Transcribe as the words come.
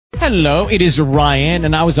Hello, it is Ryan,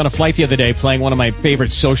 and I was on a flight the other day playing one of my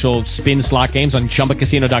favorite social spin slot games on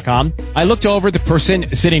ChumbaCasino.com. I looked over at the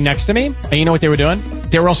person sitting next to me, and you know what they were doing?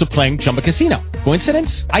 They were also playing Chumba Casino.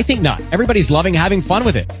 Coincidence? I think not. Everybody's loving having fun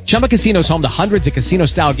with it. Chumba Casino is home to hundreds of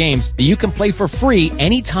casino-style games that you can play for free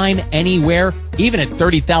anytime, anywhere, even at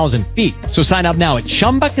 30,000 feet. So sign up now at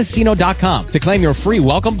ChumbaCasino.com to claim your free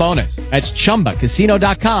welcome bonus. That's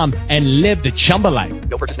ChumbaCasino.com and live the Chumba life.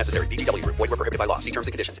 No purchase necessary. VGW. Void were prohibited by law. See terms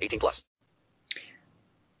and conditions. 18+.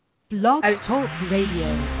 Blog Talk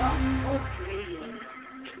Radio.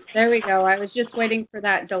 There we go. I was just waiting for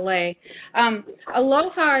that delay.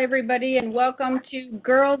 Aloha, everybody, and welcome to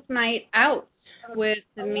Girls Night Out with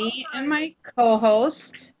me and my co-host,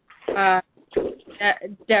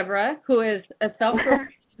 Deborah, who is a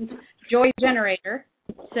self-proclaimed joy generator.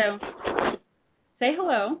 So, say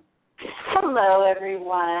hello. Hello,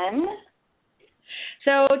 everyone.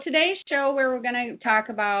 So today's show, where we're going to talk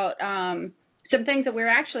about some things that we were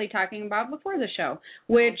actually talking about before the show,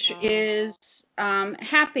 which is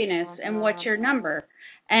happiness and what's your number.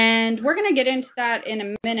 And we're going to get into that in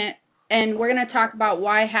a minute, and we're going to talk about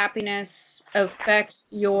why happiness affects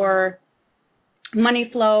your money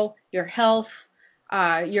flow, your health,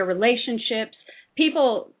 your relationships.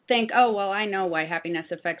 People think, oh, well, I know why happiness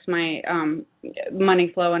affects my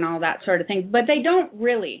money flow and all that sort of thing, but they don't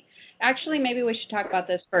really. Actually, maybe we should talk about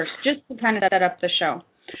this first, just to kind of set up the show.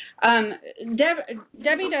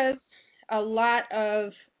 Debbie does a lot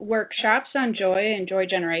of workshops on joy and joy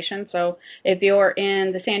generation. So if you're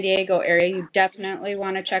in the San Diego area, you definitely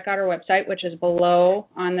want to check out our website, which is below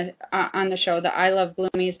on the show, the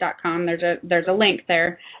ilovebloomies.com. There's a link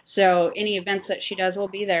there. So any events that she does will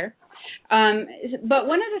be there. But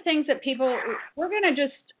one of the things that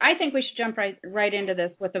I think we should jump right into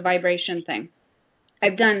this with the vibration thing.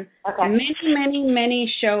 I've done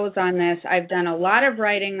many shows on this. I've done a lot of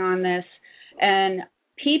writing on this, and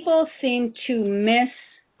people seem to miss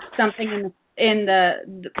something when they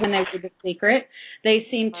read The Secret. They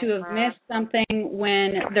seem to have missed something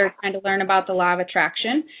when they're trying to learn about the law of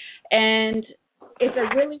attraction, and it's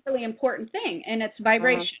a really, really important thing, and it's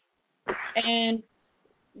vibration. And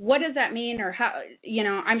what does that mean, or how,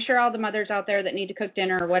 I'm sure all the mothers out there that need to cook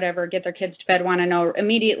dinner or whatever, get their kids to bed, want to know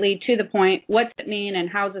immediately, to the point, what's it mean and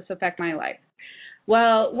how does this affect my life?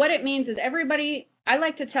 Well, what it means is I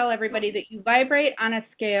like to tell everybody that you vibrate on a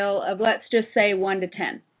scale of, let's just say, 1 to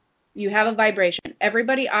 10. You have a vibration.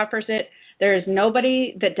 Everybody offers it. There is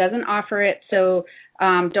nobody that doesn't offer it, so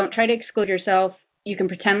don't try to exclude yourself. You can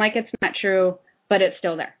pretend like it's not true, but it's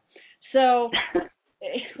still there. So...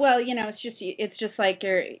 Well, it's just like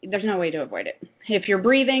there's no way to avoid it. If you're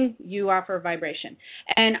breathing, you offer vibration.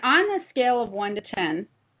 And on the scale of 1 to 10,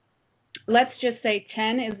 let's just say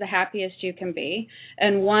 10 is the happiest you can be,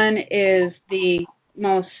 and 1 is the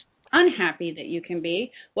most unhappy that you can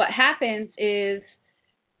be. What happens is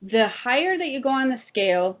the higher that you go on the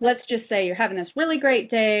scale, let's just say you're having this really great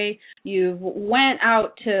day, you went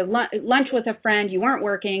out to lunch with a friend, you weren't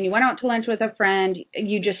working, you went out to lunch with a friend,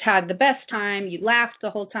 you just had the best time, you laughed the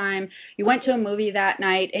whole time, you went to a movie that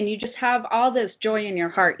night, and you just have all this joy in your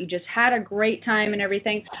heart. You just had a great time and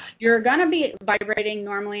everything. You're going to be vibrating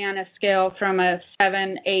normally on a scale from a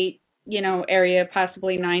 7, 8, area,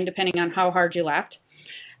 possibly 9, depending on how hard you laughed.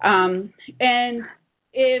 And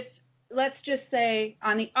if let's just say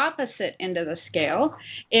on the opposite end of the scale,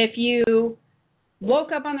 if you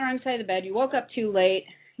woke up on the wrong side of the bed, you woke up too late,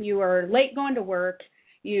 you were late going to work,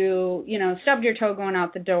 you stubbed your toe going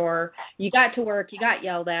out the door, you got to work, you got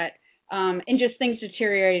yelled at, and just things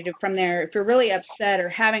deteriorated from there. If you're really upset or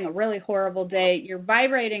having a really horrible day, you're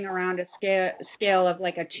vibrating around a scale of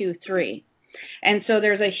like a 2, 3. And so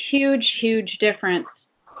there's a huge, huge difference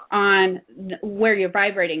on where you're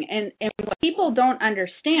vibrating. And what people don't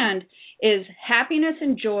understand is happiness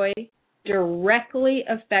and joy directly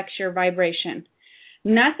affects your vibration.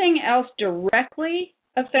 Nothing else directly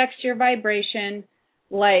affects your vibration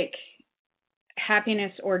like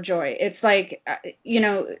happiness or joy. It's like,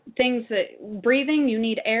 things that breathing, you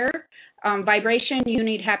need air, vibration, you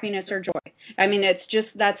need happiness or joy. I mean,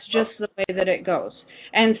 that's just the way that it goes.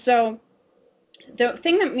 And so the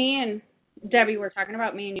thing that me and Debbie were talking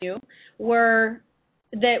about, me and you, were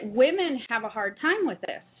that women have a hard time with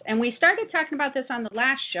this. And we started talking about this on the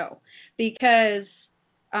last show because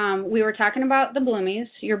we were talking about the bloomies,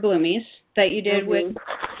 your bloomies, that you did with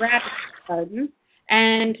Rabbit Garden.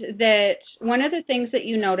 And that one of the things that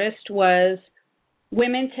you noticed was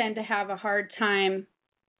women tend to have a hard time,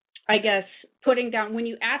 I guess, putting down, when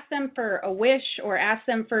you ask them for a wish or ask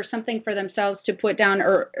them for something for themselves to put down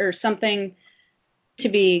or something to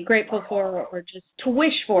be grateful for or just to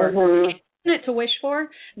wish for, it to wish for,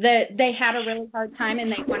 that they had a really hard time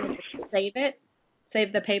and they wanted to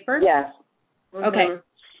save the paper? Yes. Mm-hmm. Okay.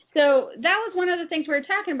 So that was one of the things we were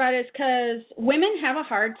talking about, is because women have a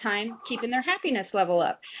hard time keeping their happiness level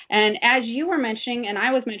up. And as you were mentioning, and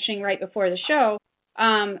I was mentioning right before the show,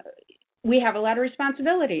 we have a lot of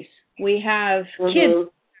responsibilities. We have kids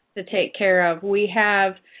to take care of. We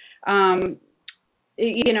have,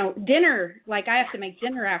 dinner. Like, I have to make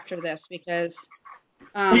dinner after this because,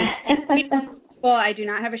 well, I do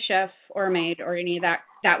not have a chef or a maid or any of that.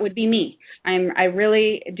 That would be me. I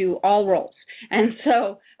really do all roles. And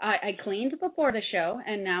so I cleaned before the show,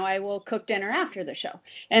 and now I will cook dinner after the show.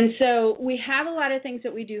 And so we have a lot of things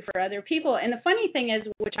that we do for other people. And the funny thing is,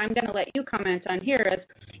 which I'm going to let you comment on here, is,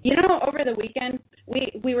 over the weekend,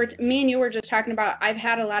 me and you were just talking about, I've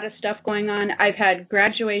had a lot of stuff going on. I've had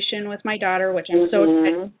graduation with my daughter, which I'm so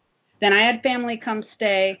excited. Then I had family come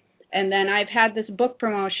stay. And then I've had this book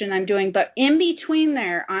promotion I'm doing. But in between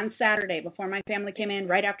there, on Saturday, before my family came in,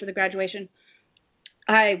 right after the graduation,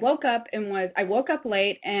 I woke up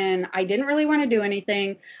late, and I didn't really want to do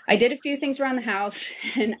anything. I did a few things around the house,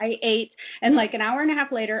 and I ate. And like an hour and a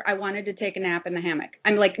half later, I wanted to take a nap in the hammock.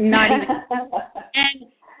 I'm like, not even.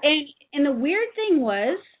 And the weird thing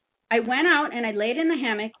was, I went out and I laid in the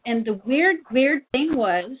hammock, and the weird thing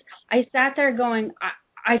was, I sat there going,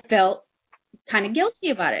 I felt kind of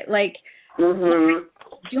guilty about it, like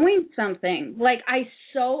doing something. Like, I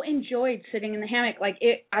so enjoyed sitting in the hammock. Like,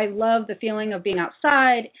 I love the feeling of being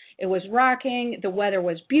outside. It was rocking. The weather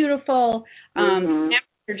was beautiful. Naps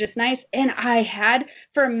were just nice. And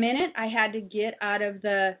for a minute, I had to get out of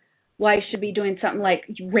I should be doing something like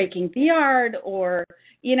raking the yard or,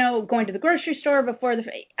 going to the grocery store before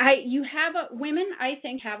women, I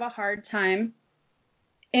think, have a hard time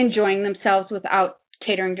enjoying themselves without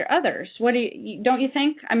catering to others. What don't you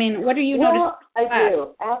think? I mean, what do you notice? Well, I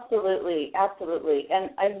do. Absolutely. And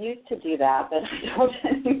I used to do that, but I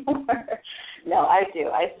don't anymore. No, I do.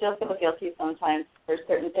 I still feel guilty sometimes for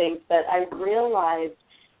certain things, but I realized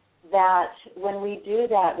that when we do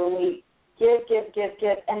that, when we give,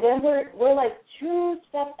 and then we're like 2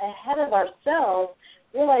 steps ahead of ourselves,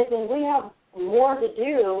 realizing we have more to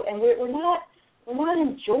do, and we're not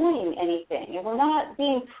enjoying anything, and we're not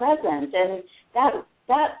being present, and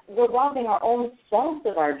that we're robbing our own selves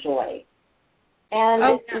of our joy.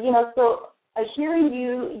 And, so hearing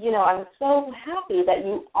you, I'm so happy that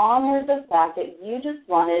you honor the fact that you just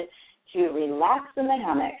wanted to relax in the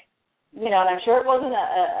hammock. And I'm sure it wasn't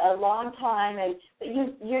a long time, but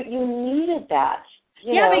you needed that.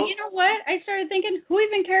 But you know what? I started thinking, who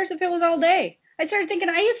even cares if it was all day? I started thinking,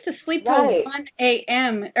 I used to sleep till 1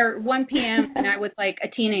 a.m. or 1 p.m. when I was like a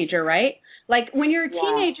teenager, right? Like when you're a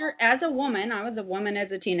teenager, as a woman, I was a woman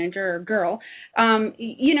as a teenager or girl,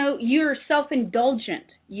 you're self-indulgent.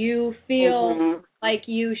 You feel like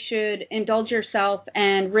you should indulge yourself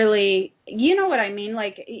and really, you know what I mean?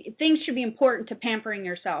 Like things should be important to pampering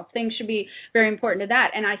yourself. Things should be very important to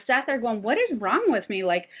that. And I sat there going, what is wrong with me?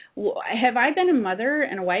 Like, have I been a mother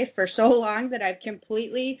and a wife for so long that I've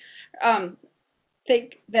completely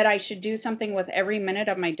think that I should do something with every minute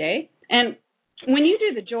of my day? And when you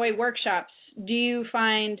do the joy workshops, do you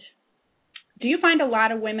find a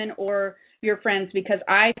lot of women or your friends, because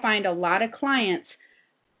I find a lot of clients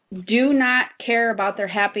do not care about their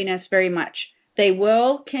happiness very much. They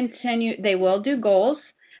will do goals.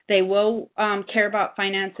 They will care about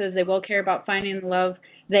finances. They will care about finding love.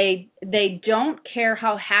 They don't care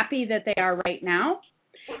how happy that they are right now.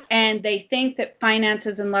 And they think that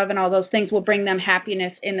finances and love and all those things will bring them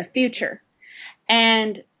happiness in the future.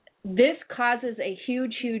 And this causes a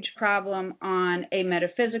huge, huge problem on a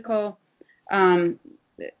metaphysical, quantum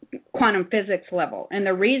physics level. And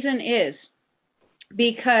the reason is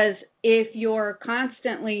because if you're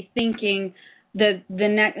constantly thinking the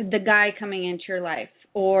guy coming into your life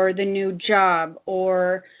or the new job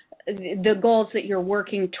or the goals that you're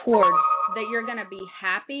working towards, that you're going to be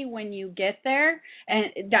happy when you get there,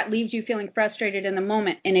 and that leaves you feeling frustrated in the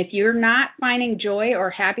moment. And if you're not finding joy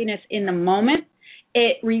or happiness in the moment,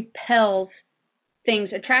 it repels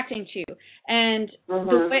things attracting to you. And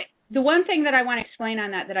the one thing that I want to explain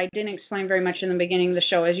on that I didn't explain very much in the beginning of the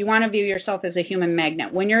show is you want to view yourself as a human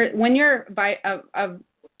magnet. When you're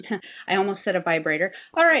I almost said a vibrator.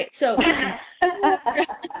 All right, so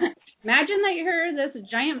imagine that you're this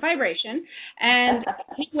giant vibration, and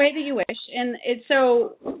any way that you wish, and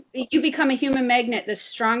so you become a human magnet. The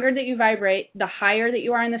stronger that you vibrate, the higher that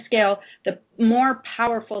you are in the scale, the more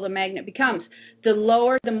powerful the magnet becomes. The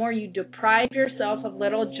lower, the more you deprive yourself of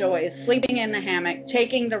little joys, sleeping in the hammock,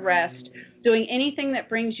 taking the rest, doing anything that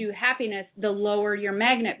brings you happiness, the lower your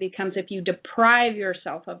magnet becomes if you deprive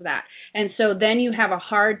yourself of that. And so then you have a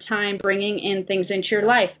hard time bringing in things into your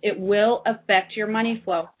life. It will affect your money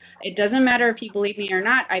flow. It doesn't matter if you believe me or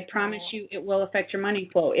not. I promise you it will affect your money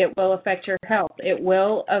flow. It will affect your health. It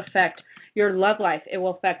will affect your love life. It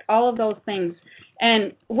will affect all of those things.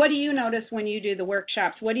 And what do you notice when you do the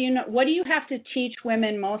workshops? What do you have to teach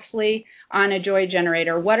women mostly on a joy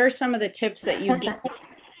generator? What are some of the tips that you give?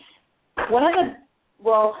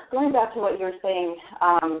 Going back to what you were saying,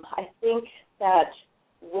 I think that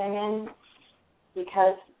women,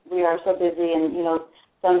 because we are so busy and,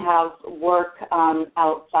 some have work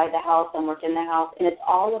outside the house and work in the house, and it's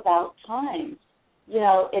all about time.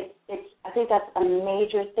 I think that's a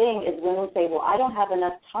major thing is women say, well, I don't have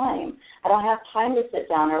enough time. I don't have time to sit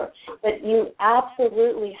down. But you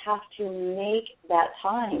absolutely have to make that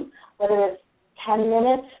time, whether it's 10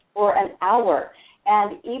 minutes or an hour.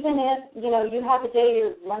 And even if, you have a day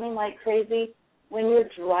you're running like crazy, when you're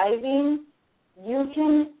driving, you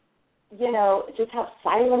can, just have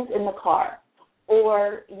silence in the car.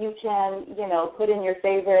 Or you can, put in your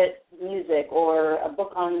favorite music or a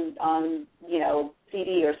book on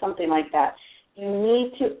CD or something like that. You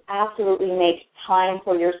need to absolutely make time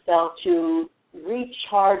for yourself to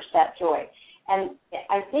recharge that joy. And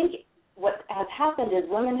I think what has happened is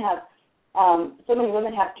women have, so many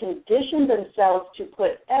women have conditioned themselves to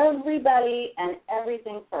put everybody and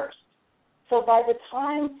everything first. So by the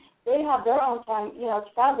time they have their own time, it's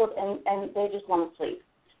frazzled and they just want to sleep.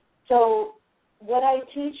 So what I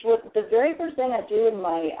teach, the very first thing I do in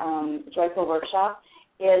my Joyful workshop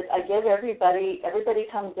is I give everybody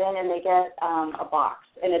comes in and they get a box,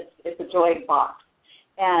 and it's a joy box.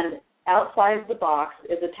 And outside of the box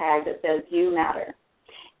is a tag that says, you matter.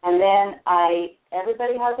 And then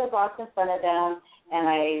everybody has their box in front of them, and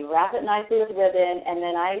I wrap it nicely with ribbon, and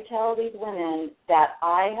then I tell these women that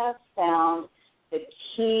I have found the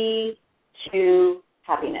key to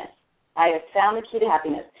happiness. I have found the key to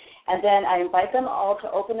happiness. And then I invite them all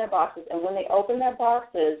to open their boxes, and when they open their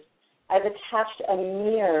boxes, I've attached a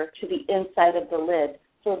mirror to the inside of the lid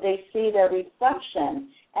so they see their reflection.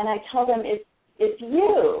 And I tell them, it's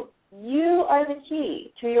you. You are the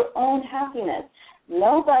key to your own happiness.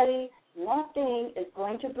 Nobody, nothing is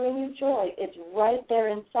going to bring you joy. It's right there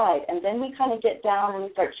inside. And then we kind of get down and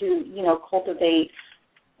we start to, cultivate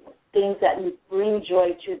things that bring joy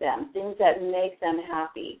to them, things that make them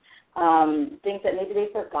happy, things that maybe they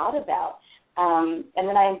forgot about. And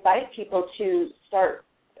then I invite people to start,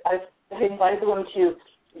 I invited them to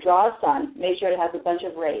draw a sun, make sure it has a bunch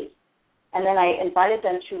of rays. And then I invited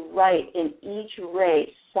them to write in each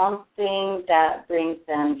ray something that brings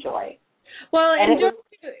them joy. Well, and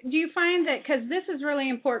do you find that, because this is really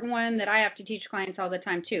important one that I have to teach clients all the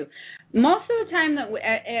time too. Most of the time that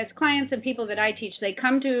as clients and people that I teach, they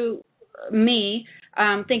come to me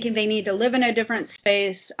thinking they need to live in a different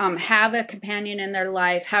space, have a companion in their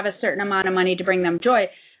life, have a certain amount of money to bring them joy.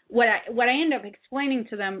 What I end up explaining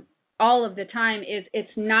to them all of the time is it's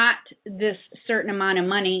not this certain amount of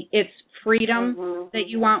money. It's freedom that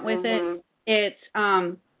you want with it. It's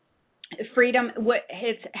freedom.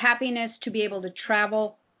 It's happiness to be able to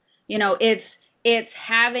travel. It's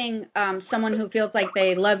having someone who feels like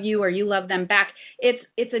they love you or you love them back.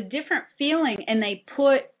 It's a different feeling, and they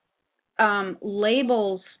put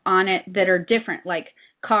labels on it that are different, like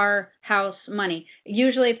car, house, money.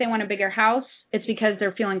 Usually if they want a bigger house, it's because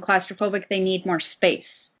they're feeling claustrophobic. They need more space.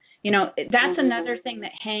 That's another thing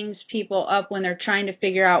that hangs people up when they're trying to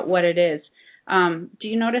figure out what it is. Do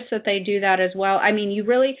you notice that they do that as well? I mean, you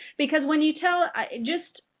really, because when you tell,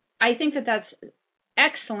 I think that that's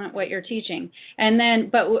excellent what you're teaching. And then,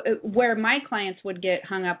 but where my clients would get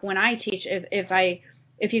hung up when I teach,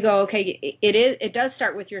 if you go, okay, it does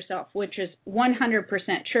start with yourself, which is 100%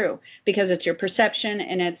 true, because it's your perception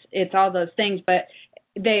and it's all those things. But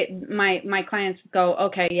my clients go,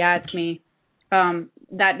 okay, yeah, it's me.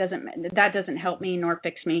 That doesn't help me nor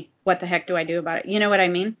fix me. What the heck do I do about it? You know what I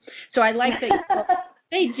mean? So I like that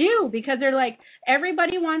they do, because they're like,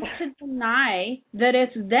 everybody wants to deny that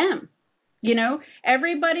it's them.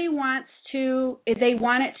 Everybody they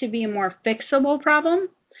want it to be a more fixable problem,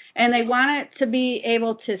 and they want it to be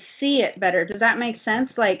able to see it better. Does that make sense?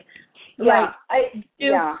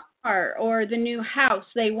 Car or the new house,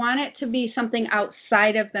 they want it to be something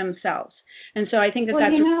outside of themselves. And so I think that's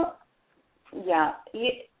yeah,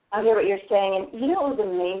 I hear what you're saying. And what was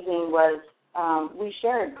amazing was we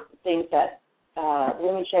shared things that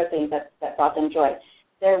women shared things that brought them joy.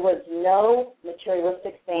 There was no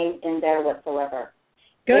materialistic thing in there whatsoever.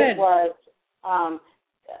 Good. It was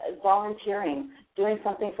volunteering. doing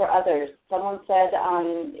something for others. Someone said,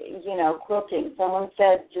 quilting. Someone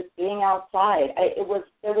said just being outside.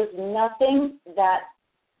 There was nothing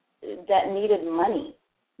that needed money.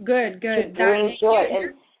 Good. To bring joy.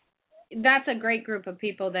 That's a great group of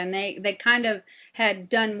people. Then they kind of had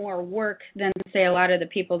done more work than, say, a lot of the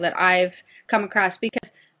people that I've come across, because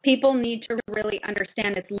people need to really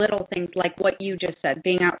understand it's little things like what you just said,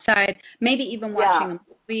 being outside, maybe even watching a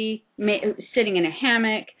movie, sitting in a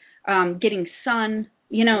hammock, getting sun,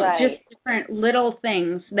 just different little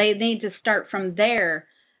things. They need to start from there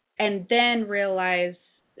and then realize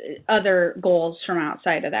other goals from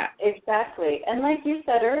outside of that. Exactly. And like you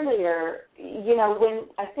said earlier, when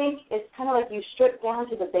I think it's kind of like you strip down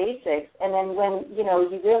to the basics, and then when,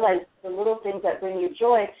 you realize the little things that bring you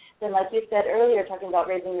joy, then like you said earlier, talking about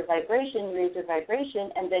raising your vibration, you raise your vibration,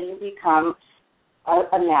 and then you become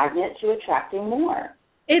a magnet to attracting more.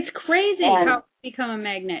 It's crazy how you become a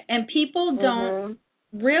magnet, and people don't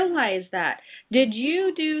realize that. Did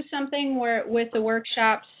you do something with the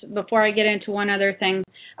workshops, before I get into one other thing?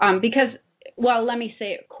 Let me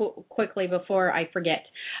say it quickly before I forget.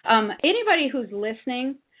 Anybody who's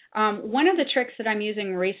listening, one of the tricks that I'm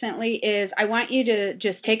using recently is I want you to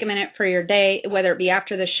just take a minute for your day, whether it be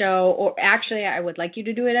after the show, or actually I would like you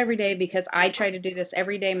to do it every day, because I try to do this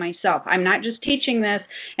every day myself. I'm not just teaching this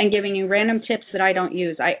and giving you random tips that I don't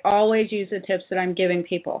use. I always use the tips that I'm giving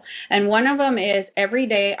people. And one of them is every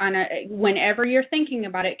day, whenever you're thinking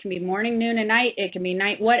about it, it can be morning, noon, and night, it can be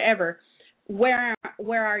night, whatever. Where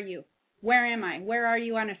are you? Where am I? Where are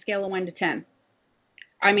you on a scale of 1 to 10?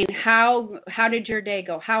 I mean, how did your day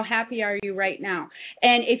go? How happy are you right now?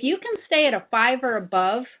 And if you can stay at a 5 or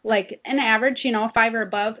above, like an average, 5 or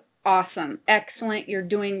above, awesome, excellent. You're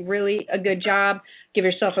doing really a good job. Give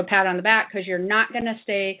yourself a pat on the back, because you're not going to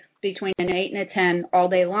stay between an 8 and a 10 all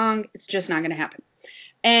day long. It's just not going to happen.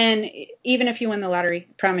 And even if you win the lottery,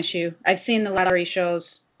 I promise you, I've seen the lottery shows.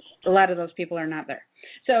 A lot of those people are not there.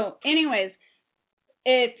 So anyways,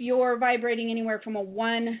 if you're vibrating anywhere from a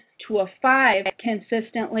 1 to a 5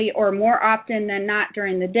 consistently, or more often than not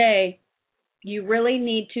during the day, you really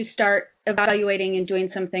need to start evaluating and doing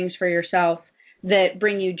some things for yourself that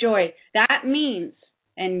bring you joy. That means,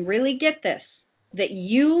 and really get this, that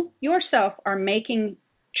you yourself are making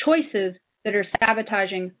choices that are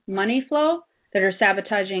sabotaging money flow, that are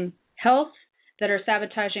sabotaging health, that are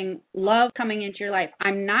sabotaging love coming into your life.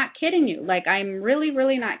 I'm not kidding you. Like, I'm really,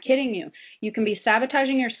 really not kidding you. You can be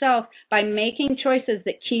sabotaging yourself by making choices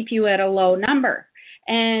that keep you at a low number.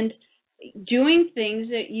 And doing things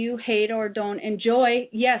that you hate or don't enjoy,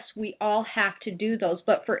 yes, we all have to do those.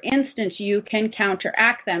 But for instance, you can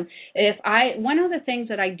counteract them. One of the things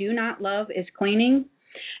that I do not love is cleaning.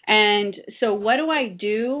 And so what do I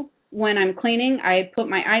do? When I'm cleaning, I put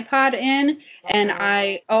my iPod in, and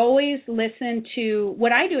I always listen to,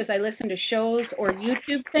 what I do is I listen to shows or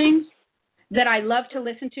YouTube things that I love to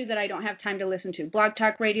listen to that I don't have time to listen to. Blog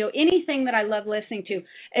Talk Radio, anything that I love listening to.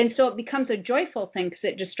 And so it becomes a joyful thing, because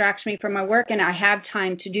it distracts me from my work, and I have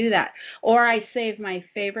time to do that. Or I save my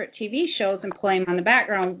favorite TV shows and play them on the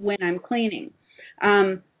background when I'm cleaning.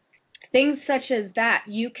 Things such as that,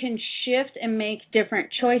 you can shift and make different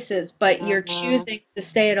choices, but you're choosing to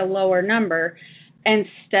stay at a lower number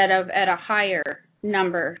instead of at a higher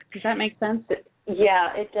number. Does that make sense? Yeah,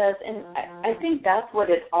 it does. And I think that's what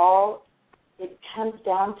it comes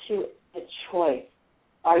down to, a choice.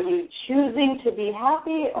 Are you choosing to be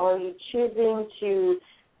happy, or are you choosing to,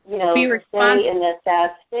 stay in a sad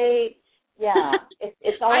state? Yeah,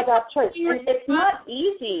 it's all about choice. And it's not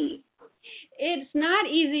easy. It's not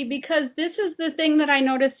easy, because this is the thing that I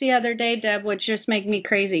noticed the other day, Deb, which just made me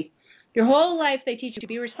crazy. Your whole life they teach you to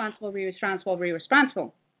be responsible, be responsible, be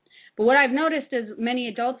responsible. But what I've noticed is many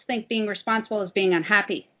adults think being responsible is being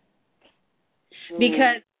unhappy.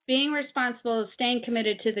 Because being responsible is staying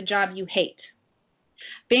committed to the job you hate.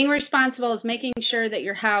 Being responsible is making sure that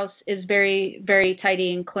your house is very, very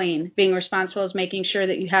tidy and clean. Being responsible is making sure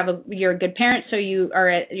that you're a good parent, so you are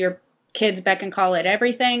at your kids beck and call at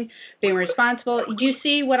everything. Being responsible. Do you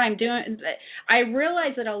see what I'm doing? I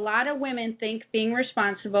realize that a lot of women think being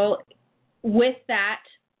responsible, with that,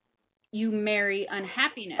 you marry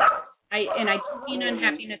unhappiness. I don't mean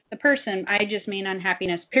unhappiness the person. I just mean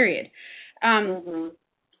unhappiness, period.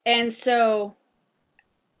 And so,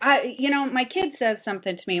 my kid says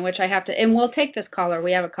something to me, which I have to, and we'll take this caller.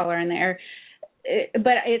 We have a caller in there.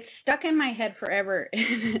 But it's stuck in my head forever.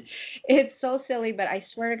 It's so silly, but I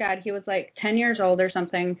swear to God, he was like 10 years old or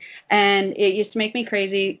something, and it used to make me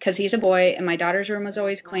crazy because he's a boy, and my daughter's room was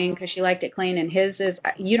always clean because she liked it clean, and his is,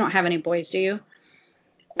 you don't have any boys, do you?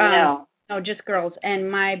 No. No, just girls. And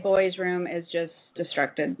my boys' room is just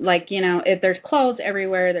destructed. Like, if there's clothes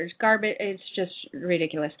everywhere, there's garbage. It's just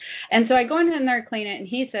ridiculous. And so I go in there and clean it, and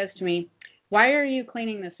he says to me, "Why are you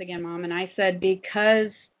cleaning this again, Mom?" And I said,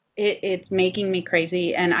 "Because it's making me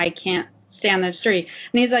crazy, and I can't stay on the street."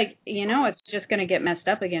 And he's like, "It's just going to get messed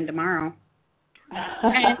up again tomorrow."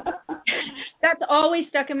 And that's always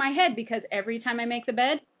stuck in my head, because every time I make the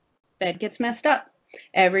bed gets messed up.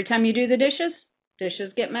 Every time you do the dishes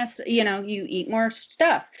get messed, you eat more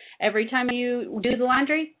stuff. Every time you do the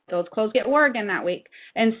laundry, those clothes get wore again that week.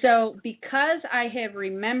 And so because I have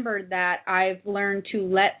remembered that, I've learned to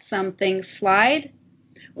let some things slide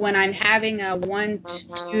when I'm having a 1,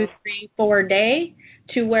 2, 3, 4 day,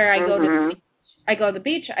 to where I go to the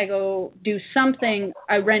beach, I go do something,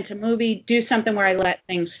 I rent a movie, do something where I let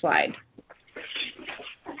things slide.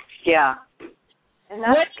 Yeah. And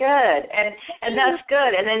that's good, and that's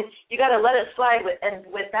good, and then you got to let it slide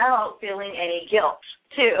without feeling any guilt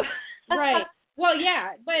too. Right. Well,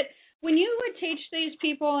 yeah, but when you would teach these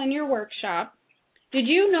people in your workshop, did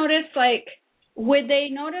you notice, like, would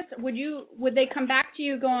they come back to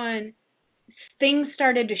you going, things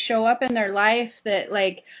started to show up in their life that,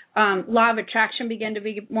 like, law of attraction began to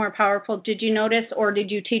be more powerful? Did you notice, or did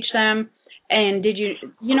you teach them? And did you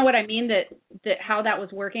know what I mean, that how that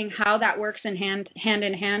was working, how that works in hand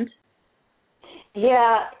in hand?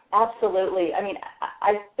 Yeah, absolutely. I mean,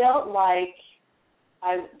 I felt like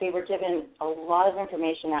they were given a lot of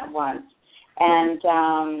information at once. And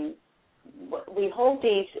we hold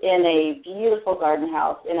these in a beautiful garden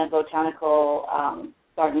house in a botanical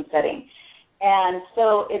garden setting. And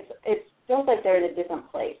so it feels like they're in a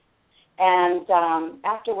different place. And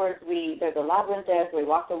afterwards, there's a labyrinth there, so we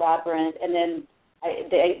walk the labyrinth, and then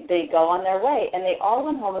they go on their way. And they all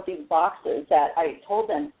went home with these boxes that I told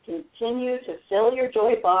them, continue to fill your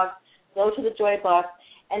joy box, go to the joy box.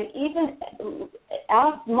 And even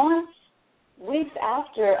months, weeks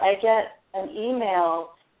after, I get an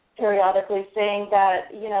email periodically saying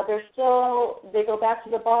that, they go back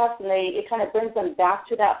to the box, and it kind of brings them back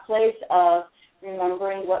to that place of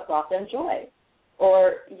remembering what brought them joy.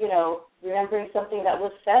 Or, remembering something that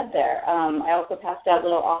was said there. I also passed out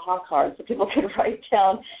little aha cards so people could write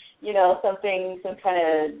down, some kind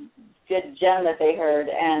of good gem that they heard.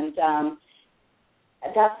 And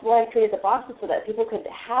that's why I created the boxes, so that people could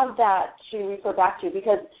have that to refer back to,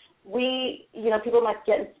 because people might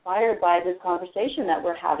get inspired by this conversation that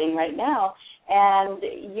we're having right now, and,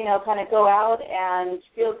 kind of go out and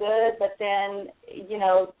feel good, but then,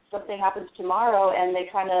 something happens tomorrow and they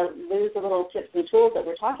kind of lose the little tips and tools that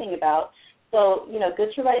we're talking about. So, good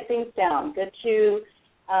to write things down, good to,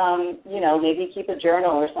 maybe keep a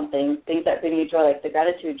journal or something, things that bring you joy, like the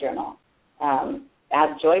gratitude journal.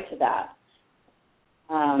 Add joy to that.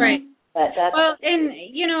 Right. But well, and,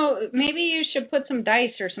 maybe you should put some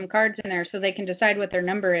dice or some cards in there so they can decide what their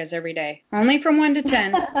number is every day. Only from 1 to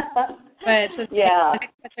 10. But so yeah,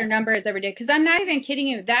 what their number is every day. Because I'm not even kidding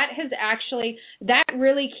you. That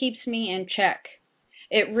really keeps me in check.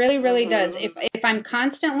 It really, really does. If I'm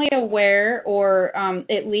constantly aware, or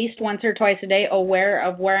at least once or twice a day aware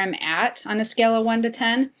of where I'm at on a scale of 1 to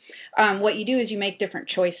 10, what you do is you make different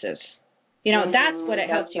choices. That's what it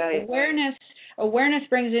helps you. Right. Awareness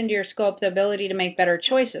brings into your scope the ability to make better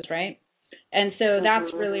choices, right? And so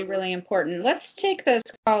that's really, really important. Let's take this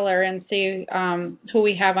caller and see who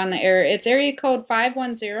we have on the air. It's area code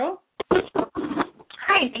 510.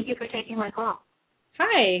 Hi, thank you for taking my call.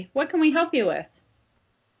 Hi, what can we help you with?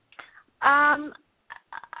 I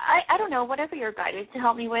don't know, whatever you're guided to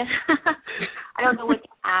help me with. I don't know what to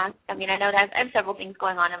ask. I mean, I know that I have several things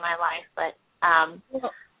going on in my life, but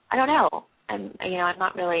I don't know. I'm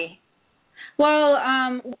not really. Well,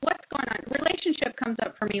 what's going on? Relationship comes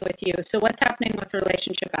up for me with you. So what's happening with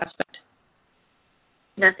relationship aspect?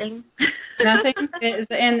 Nothing. Nothing?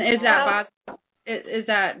 Is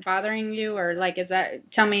that bothering you, or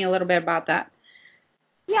tell me a little bit about that.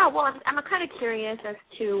 Yeah, well, I'm kind of curious as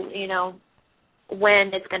to,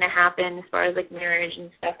 when it's going to happen as far as like marriage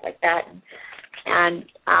and stuff like that. And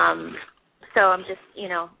so I'm just,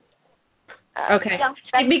 okay.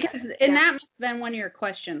 Because that must have been one of your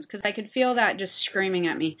questions, because I could feel that just screaming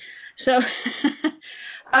at me. So,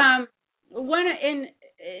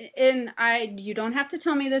 you don't have to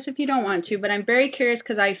tell me this if you don't want to, but I'm very curious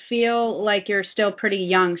because I feel like you're still pretty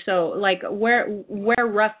young. So, like, where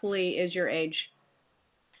roughly is your age?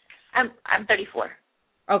 I'm 34.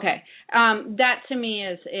 Okay. That to me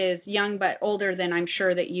is young, but older than I'm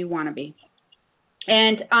sure that you want to be.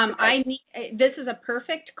 And this is a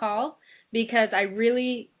perfect call, because I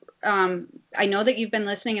really, I know that you've been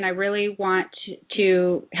listening, and I really want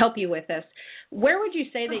to help you with this. Where would you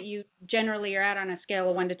say that you generally are at on a scale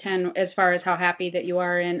of 1 to 10 as far as how happy that you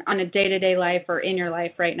are on a day-to-day life or in your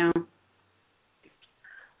life right now?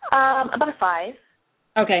 About a 5.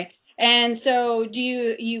 Okay. And so do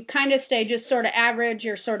you kind of stay just sort of average,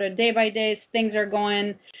 you're sort of day by day, things are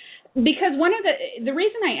going, because one of the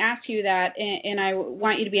reason I asked you that, and I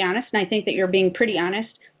want you to be honest, and I think that you're being pretty honest,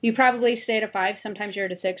 you probably stay at a 5, sometimes you're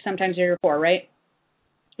at a 6, sometimes you're at a 4, right?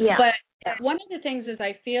 Yeah. But one of the things is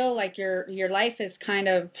I feel like your life is kind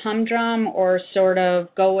of humdrum or sort of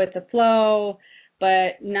go with the flow,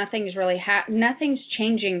 but nothing's really nothing's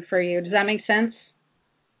changing for you. Does that make sense?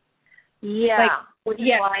 Yeah, which is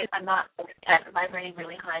why I'm not vibrating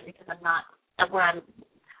really high, because I'm not where I'm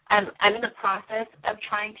in the process of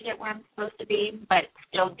trying to get where I'm supposed to be, but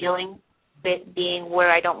still dealing with being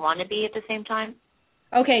where I don't want to be at the same time.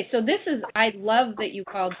 Okay, so I love that you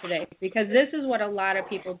called today, because this is what a lot of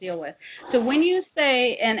people deal with. So when you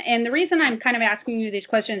say, and the reason I'm kind of asking you these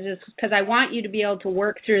questions is because I want you to be able to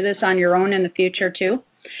work through this on your own in the future too,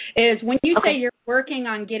 is when you say you're working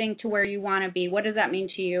on getting to where you want to be, what does that mean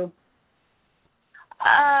to you?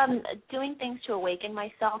 Doing things to awaken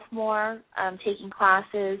myself more, taking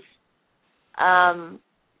classes, or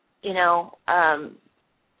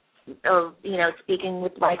speaking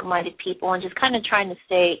with like-minded people, and just kind of trying to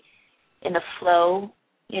stay in the flow,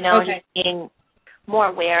 and just being more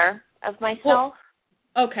aware of myself.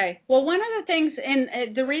 Well, one of the things,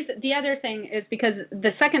 and the other thing is because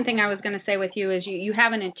the second thing I was going to say with you is you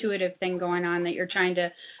have an intuitive thing going on that you're trying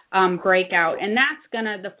to break out, and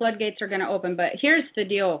the floodgates are going to open. But here's the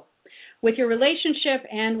deal. With your relationship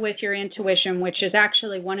and with your intuition, which is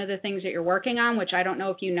actually one of the things that you're working on, which I don't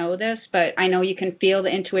know if you know this, but I know you can feel the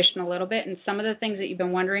intuition a little bit, and some of the things that you've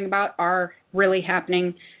been wondering about are really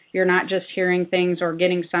happening. You're not just hearing things or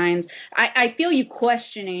getting signs. I feel you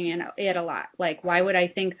questioning it a lot. Like, why would I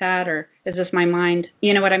think that? Or is this my mind?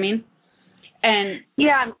 You know what I mean? And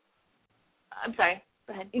yeah, I'm sorry.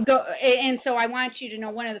 Go ahead. And so I want you to know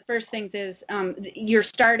one of the first things is you're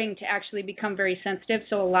starting to actually become very sensitive.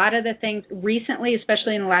 So a lot of the things recently,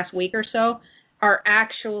 especially in the last week or so, are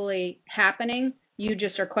actually happening. You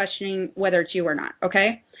just are questioning whether it's you or not.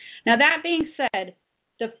 Okay? Now, that being said,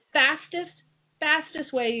 the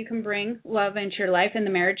fastest way you can bring love into your life in the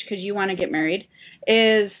marriage, because you want to get married,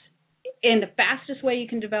 and the fastest way you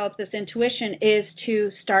can develop this intuition is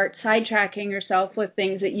to start sidetracking yourself with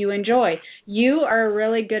things that you enjoy. You are a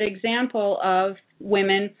really good example of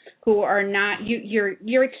women who are not,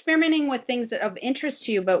 you're experimenting with things that are of interest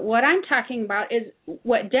to you, but what I'm talking about is,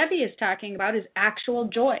 what Debbie is talking about is actual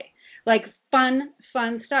joy, like fun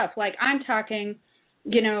stuff. Like I'm talking,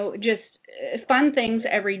 just fun things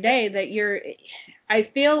every day that I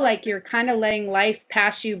feel like you're kind of letting life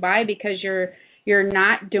pass you by because you're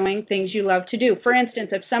not doing things you love to do. For instance,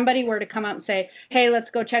 if somebody were to come out and say, hey, let's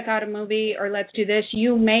go check out a movie or let's do this,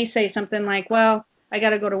 you may say something like, well, I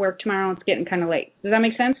got to go to work tomorrow. It's getting kind of late. Does that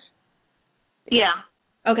make sense? Yeah.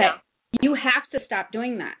 Okay. Yeah. You have to stop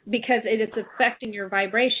doing that because it is affecting your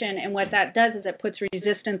vibration, and what that does is it puts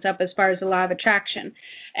resistance up as far as the law of attraction.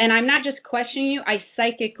 And I'm not just questioning you, I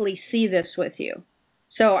psychically see this with you.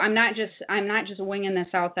 So I'm not just winging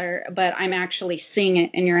this out there, but I'm actually seeing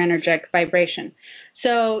it in your energetic vibration.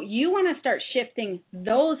 So you want to start shifting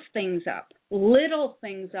those things up, little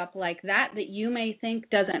things up like that you may think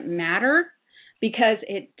doesn't matter, because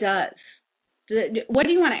it does. What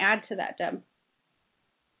do you want to add to that, Deb?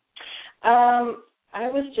 I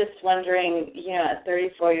was just wondering, at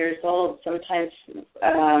 34 years old, sometimes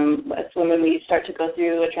as women we start to go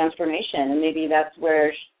through a transformation, and maybe that's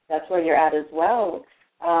where you're at as well.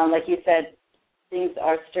 Like you said, things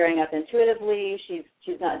are stirring up intuitively.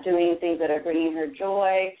 She's not doing things that are bringing her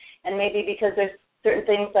joy, and maybe because there's certain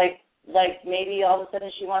things like maybe all of a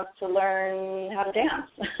sudden she wants to learn how to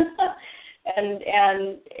dance, and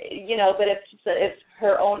but if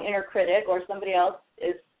her own inner critic or somebody else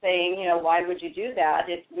is saying, why would you do that?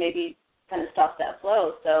 It maybe kind of stops that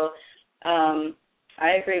flow. So I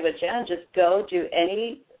agree with Jen. Just go do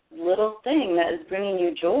any little thing that is bringing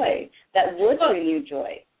you joy, that would bring you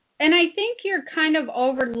joy. And I think you're kind of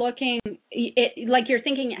overlooking it, like you're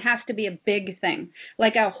thinking it has to be a big thing,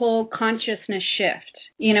 like a whole consciousness shift.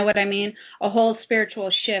 You know what I mean? A whole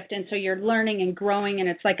spiritual shift. And so you're learning and growing, and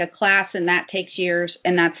it's like a class, and that takes years,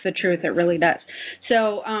 and that's the truth. It really does.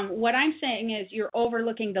 So what I'm saying is you're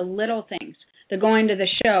overlooking the little things, the going to the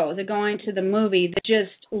show, the going to the movie, the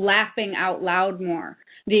just laughing out loud more,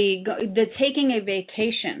 the taking a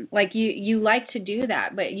vacation. Like you like to do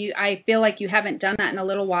that, but I feel like you haven't done that in a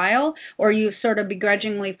little while, or you sort of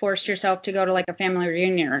begrudgingly forced yourself to go to like a family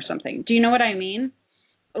reunion or something. Do you know what I mean?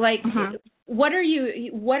 Like, what are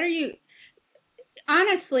you,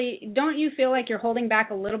 honestly, don't you feel like you're holding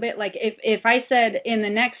back a little bit? Like if I said in the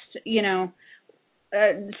next,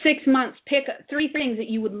 6 months, pick 3 things that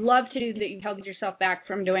you would love to do that you held yourself back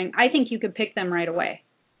from doing, I think you could pick them right away.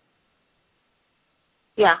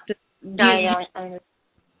 Yeah.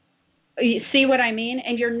 You see what I mean?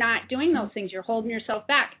 And you're not doing those things. You're holding yourself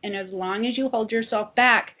back. And as long as you hold yourself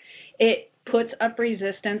back, it puts up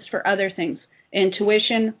resistance for other things.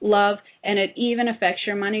 Intuition, love, and it even affects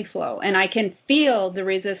your money flow. And I can feel the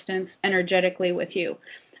resistance energetically with you.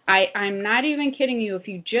 I'm not even kidding you. If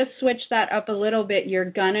you just switch that up a little bit, you're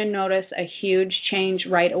going to notice a huge change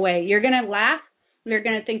right away. You're going to laugh. You're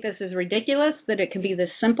going to think this is ridiculous, that it could be this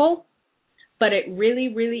simple. But it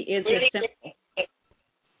really, really is this simple.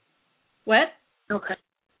 What? Okay.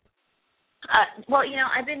 Well,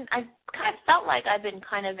 I've kind of felt like I've been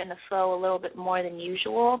kind of in the flow a little bit more than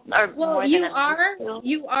usual. You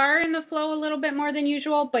are in the flow a little bit more than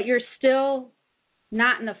usual, but you're still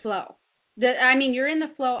not in the flow. You're in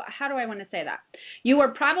the flow. How do I want to say that? You were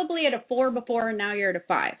probably at a 4 before, and now you're at a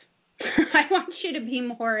 5. I want you to be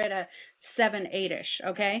more at a 7, 8-ish,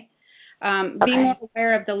 okay? Be more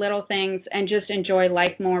aware of the little things and just enjoy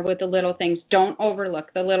life more with the little things. Don't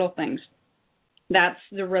overlook the little things. That's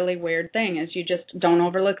the really weird thing, is you just don't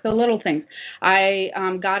overlook the little things. I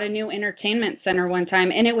got a new entertainment center one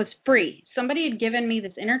time, and it was free. Somebody had given me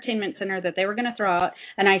this entertainment center that they were going to throw out,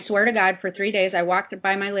 and I swear to God, for 3 days, I walked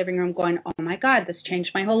by my living room going, oh, my God, this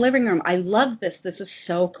changed my whole living room. I love this. This is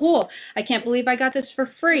so cool. I can't believe I got this for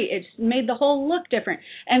free. It's made the whole look different.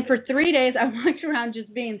 And for 3 days, I walked around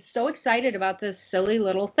just being so excited about this silly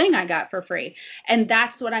little thing I got for free. And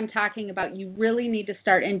that's what I'm talking about. You really need to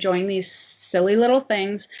start enjoying these silly little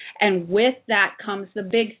things, and with that comes the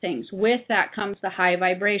big things. With that comes the high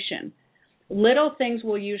vibration. Little things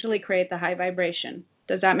will usually create the high vibration.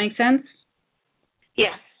 Does that make sense?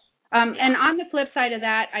 Yes. And on the flip side of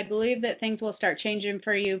that, I believe that things will start changing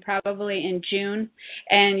for you probably in June,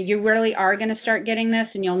 and you really are going to start getting this,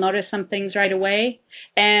 and you'll notice some things right away.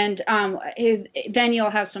 And then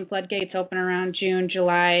you'll have some floodgates open around June,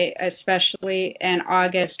 July, especially, and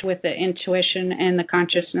August with the intuition and the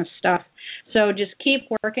consciousness stuff. So just keep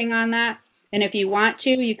working on that. And if you want to,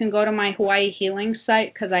 you can go to my Hawaii Healing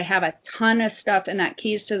site, because I have a ton of stuff in that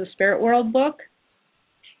Keys to the Spirit World book.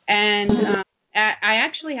 And I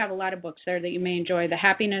actually have a lot of books there that you may enjoy. The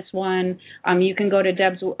happiness one, you can go to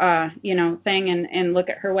Deb's, thing and look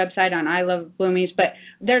at her website on I Love Bloomies. But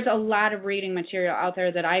there's a lot of reading material out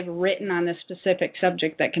there that I've written on this specific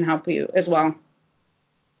subject that can help you as well.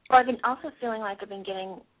 Well, I've been also feeling like I've been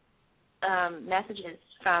getting messages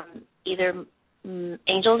from either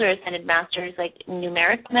angels or ascended masters, like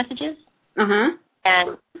numeric messages.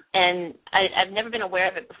 And I've never been aware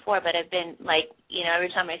of it before, but I've been like, every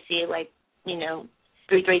time I see like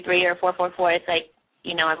 333 or 444, it's like,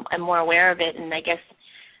 I'm more aware of it, and I guess,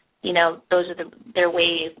 those are their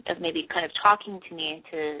way of maybe kind of talking to me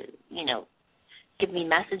to, give me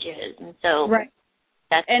messages, and so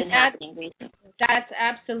that's been happening recently. That's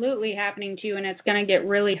absolutely happening to you, and it's going to get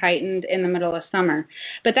really heightened in the middle of summer.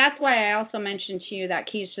 But that's why I also mentioned to you that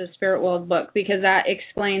Keys to the Spirit World book, because that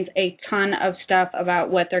explains a ton of stuff about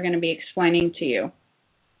what they're going to be explaining to you.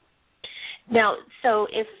 Now, so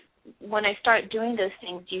when I start doing those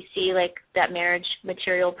things, do you see like that marriage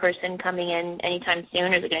material person coming in anytime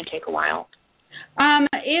soon, or is it going to take a while?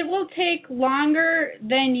 It will take longer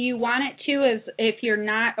than you want it to, as if you're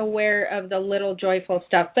not aware of the little joyful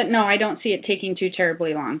stuff. But no, I don't see it taking too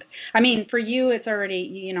terribly long. I mean, for you, it's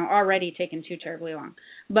already taken too terribly long.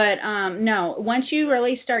 But no, once you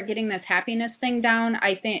really start getting this happiness thing down,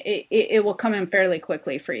 I think it will come in fairly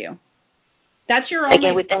quickly for you. That's your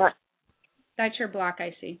only. That's your block,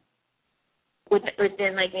 I see.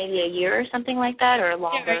 Within like maybe a year or something like that, or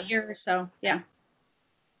longer? Yeah, a year or so, yeah.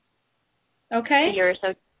 Okay. A year or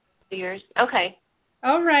so, 2 years. Okay.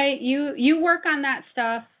 All right. You work on that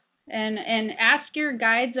stuff and ask your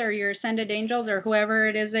guides or your ascended angels or whoever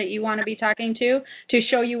it is that you want to be talking to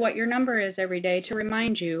show you what your number is every day, to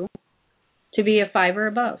remind you to be a 5 or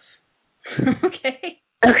above. Okay.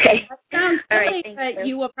 Okay. That sounds silly, right, but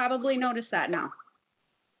you will probably notice that now.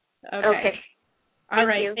 Okay. All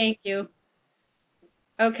right. Thank you.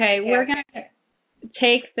 Okay. Yeah. We're going to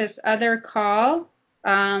take this other call.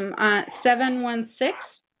 716.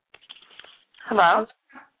 Hello.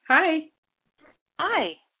 Hi.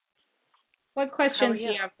 Hi. What questions do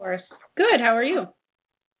you have for us? Good. How are you?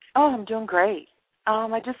 Oh, I'm doing great.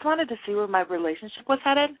 I just wanted to see where my relationship was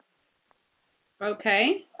headed.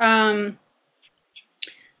 Okay.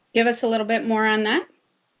 Give us a little bit more on that.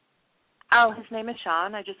 Oh, his name is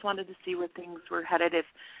Sean. I just wanted to see where things were headed, if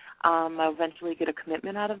I'll eventually get a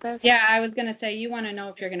commitment out of this. Yeah, I was going to say, you want to know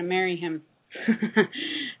if you're going to marry him.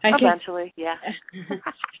 Eventually, yeah.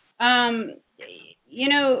 You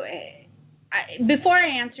know, before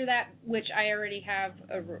I answer that, which I already have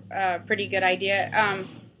a pretty good idea,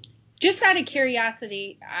 just out of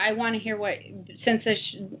curiosity, I want to hear what, since this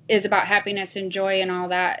is about happiness and joy and all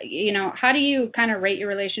that, you know, how do you kind of rate your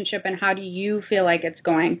relationship and how do you feel like it's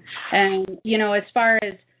going? And, you know, as far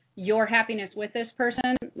as your happiness with this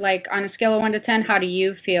person, like on a scale of 1 to 10, how do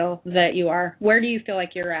you feel that you are? Where do you feel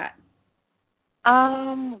like you're at?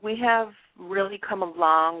 We have really come a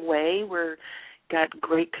long way. We're got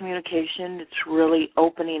great communication. It's really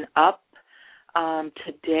opening up.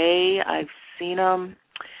 Today I've seen him,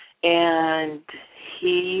 and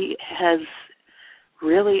he has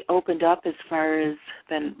really opened up as far as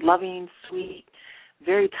been loving, sweet,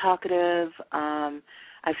 very talkative.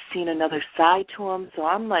 I've seen another side to him, so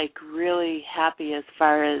I'm like really happy as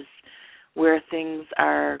far as where things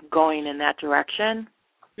are going in that direction.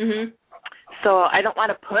 Mhm. So I don't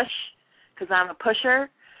want to push because I'm a pusher,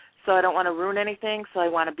 so I don't want to ruin anything, so I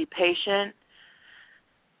want to be patient,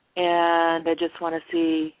 and I just want to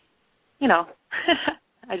see, you know,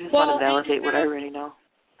 I just want to validate what I already know.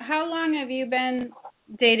 How long have you been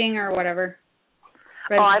dating or whatever?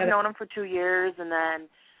 I've known him for 2 years, and then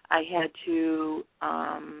I had to,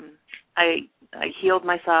 I healed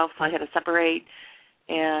myself, so I had to separate,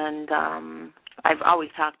 and I've always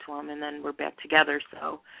talked to him, and then we're back together,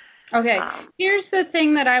 so. Okay, here's the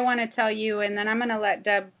thing that I want to tell you, and then I'm going to let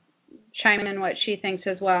Deb chime in what she thinks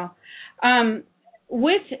as well. And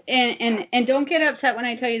don't get upset when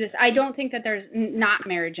I tell you this. I don't think that there's not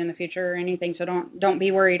marriage in the future or anything, so don't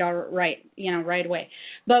be worried right away.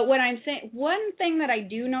 But what I'm saying, one thing that I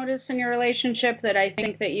do notice in your relationship that I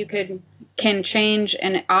think that you can change,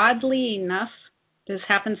 and oddly enough, this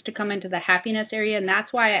happens to come into the happiness area, and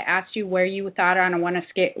that's why I asked you where you thought on a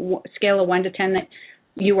scale of 1 to 10 that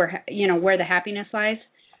you were, you know, where the happiness lies.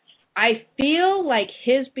 I feel like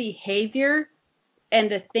his behavior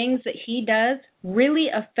and the things that he does really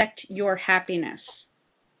affect your happiness.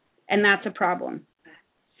 And that's a problem.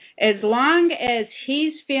 As long as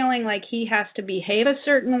he's feeling like he has to behave a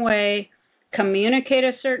certain way, communicate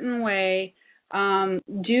a certain way,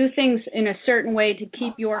 do things in a certain way to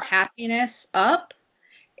keep your happiness up,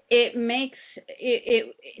 it makes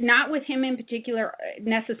it not with him in particular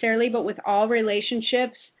necessarily, but with all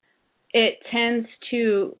relationships, it tends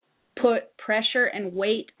to put pressure and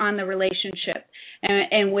weight on the relationship.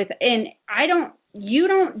 You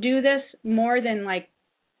don't do this more than like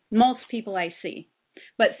most people I see.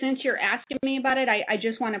 But since you're asking me about it, I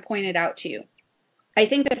just want to point it out to you. I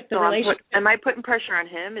think that the relationship. Am I putting pressure on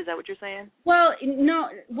him? Is that what you're saying? Well, no.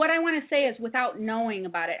 What I want to say is, without knowing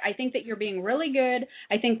about it, I think that you're being really good.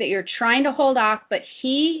 I think that you're trying to hold off, but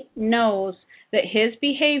he knows that his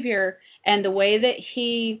behavior and the way that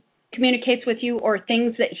he communicates with you or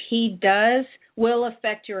things that he does will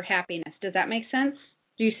affect your happiness. Does that make sense?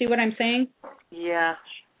 Do you see what I'm saying? Yeah.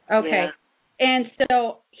 Okay. Yeah. And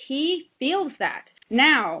so he feels that.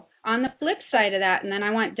 Now, on the flip side of that, and then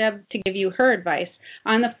I want Deb to give you her advice,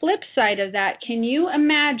 on the flip side of that, can you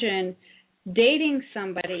imagine dating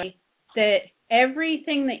somebody that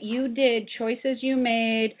everything that you did, choices you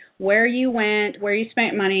made, where you went, where you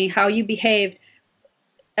spent money, how you behaved,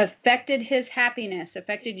 affected his happiness,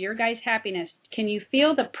 affected your guys' happiness? Can you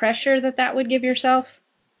feel the pressure that would give yourself?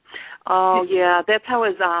 Oh, yeah, that's how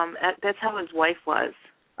his wife was.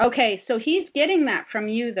 Okay, so he's getting that from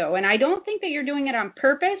you, though, and I don't think that you're doing it on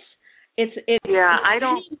purpose. I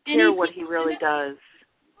don't care what he really does.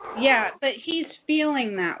 Yeah, but he's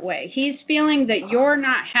feeling that way. He's feeling that you're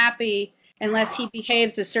not happy unless he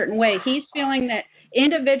behaves a certain way. He's feeling that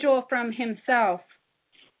individual from himself,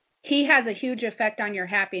 he has a huge effect on your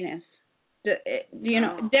happiness. You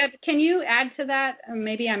know, Deb, can you add to that?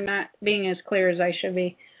 Maybe I'm not being as clear as I should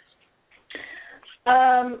be.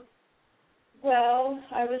 Well,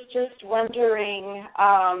 I was just wondering,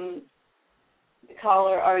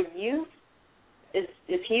 caller, is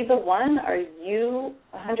he the one? Are you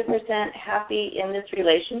 100% happy in this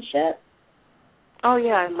relationship? Oh,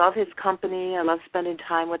 yeah, I love his company. I love spending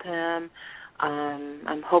time with him.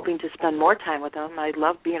 I'm hoping to spend more time with him. I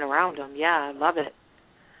love being around him. Yeah, I love it.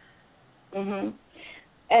 Mhm.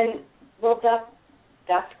 And, well,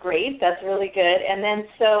 that's great. That's really good. And then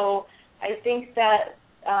so I think that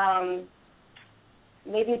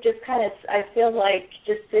maybe just kind of, I feel like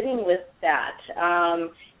just sitting with that,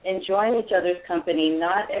 enjoying each other's company,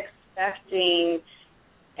 not expecting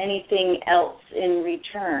anything else in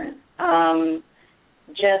return.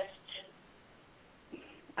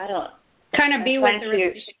 Kind of be with the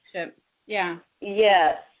relationship. Yeah.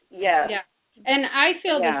 Yes. Yes. Yeah. And I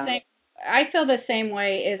feel the same. I feel the same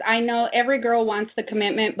way. Is I know every girl wants the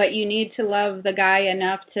commitment, but you need to love the guy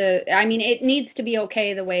enough to. I mean, it needs to be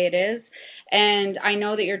okay the way it is. And I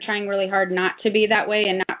know that you're trying really hard not to be that way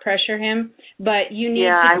and not pressure him, but you need.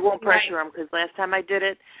 Yeah, to I won't pressure him because last time I did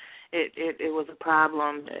it, it was a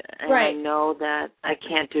problem, and right. I know that I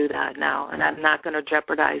can't do that now, and I'm not going to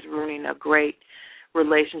jeopardize ruining a great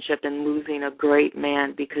relationship and losing a great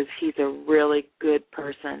man because he's a really good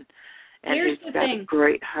person and Here's he's the got thing. a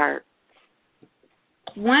great heart.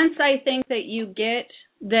 Once I think that you get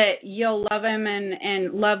that you'll love him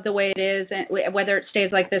and love the way it is, and whether it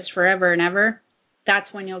stays like this forever and ever, that's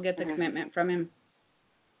when you'll get the commitment from him.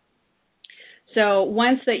 So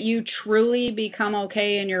once that you truly become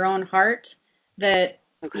okay in your own heart, that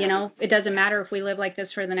you know it doesn't matter if we live like this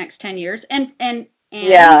for the next 10 years, and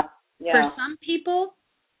for some people,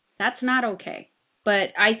 that's not okay.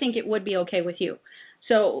 But I think it would be okay with you.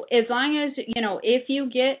 So as long as, you know, if you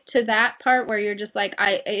get to that part where you're just like,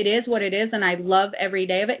 it is what it is, and I love every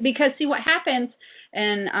day of it. Because, see, what happens,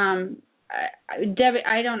 and Deb,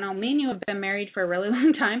 I don't know, me and you have been married for a really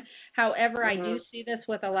long time. However, I do see this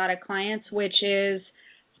with a lot of clients, which is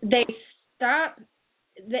they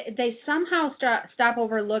somehow stop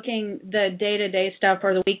overlooking the day-to-day stuff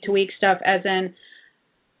or the week-to-week stuff, as in,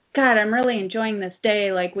 God, I'm really enjoying this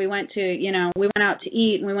day. Like we went out to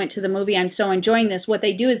eat and we went to the movie. I'm so enjoying this. What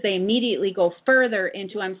they do is they immediately go further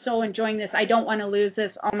into, I'm so enjoying this. I don't want to lose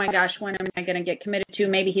this. Oh my gosh, when am I going to get committed to?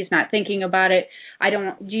 Maybe he's not thinking about it. They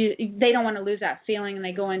don't want to lose that feeling, and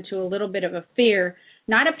they go into a little bit of a fear,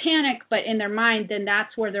 not a panic, but in their mind, then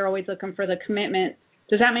that's where they're always looking for the commitment.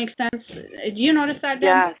 Does that make sense? Do you notice that,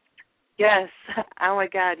 Deb? Yes. Oh my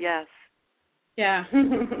God, yes. Yeah.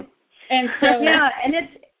 And so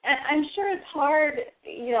and I'm sure it's hard,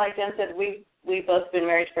 you know, like Jen said, we've both been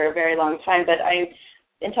married for a very long time, but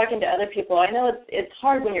in talking to other people, I know it's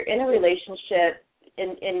hard when you're in a relationship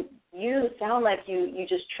and you sound like you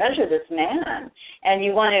just treasure this man and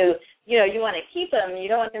you want to keep him. You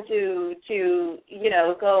don't want him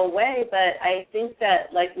to go away. But I think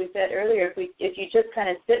that, like we said earlier, if you just kind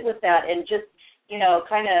of sit with that and just,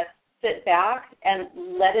 kind of sit back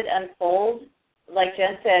and let it unfold, like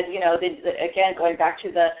Jen said, again, going back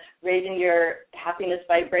to the raising your happiness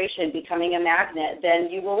vibration, becoming a magnet, then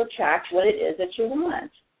you will attract what it is that you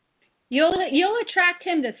want. You'll attract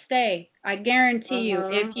him to stay. I guarantee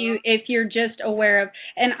you. If you're just aware of,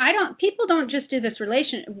 and people don't just do this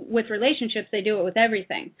with relationships, they do it with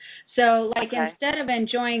everything. So instead of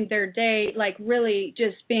enjoying their day, like really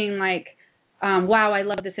just being like, wow, I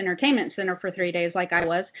love this entertainment center for 3 days like I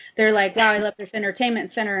was. They're like, wow, I love this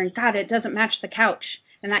entertainment center, and God, it doesn't match the couch,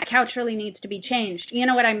 and that couch really needs to be changed. You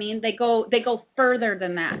know what I mean? They go further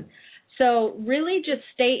than that. So really just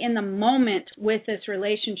stay in the moment with this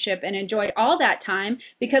relationship and enjoy all that time,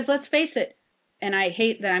 because let's face it, and I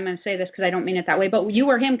hate that I'm going to say this because I don't mean it that way, but you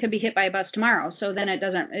or him could be hit by a bus tomorrow, so then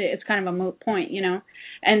it's kind of a moot point,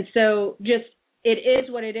 And so just, it is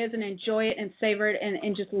what it is, and enjoy it and savor it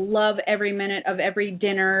and just love every minute of every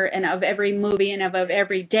dinner and of every movie and of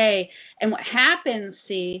every day. And what happens,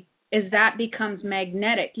 is that becomes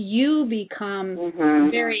magnetic. You become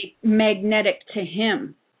very magnetic to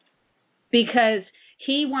him because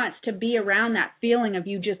he wants to be around that feeling of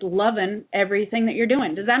you just loving everything that you're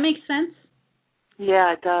doing. Does that make sense?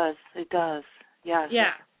 Yeah, it does. It does. Yes.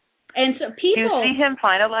 Yeah. And so people... Do you see him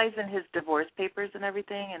finalizing his divorce papers and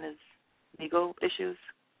everything and his legal issues?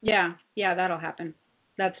 Yeah, that'll happen.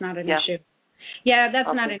 That's not an issue. Yeah,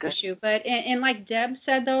 that's not an issue. But and like Deb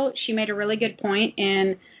said, though, she made a really good point.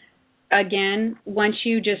 And again, once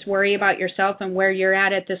you just worry about yourself and where you're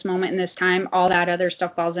at this moment in this time, all that other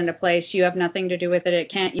stuff falls into place. You have nothing to do with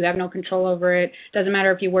it. You have no control over it. Doesn't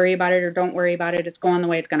matter if you worry about it or don't worry about it. It's going the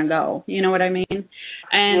way it's going to go. You know what I mean?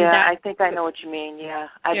 And I think I know what you mean. Yeah.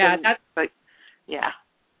 Yeah.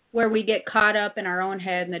 Where we get caught up in our own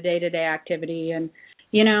head in the day-to-day activity. And,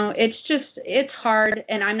 it's hard.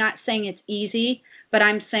 And I'm not saying it's easy, but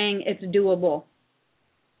I'm saying it's doable.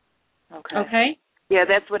 Okay? Yeah,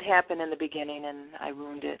 that's what happened in the beginning, and I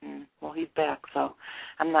ruined it. And, he's back, so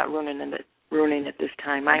I'm not ruining it this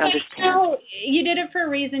time. I understand. So you did it for a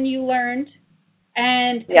reason. You learned.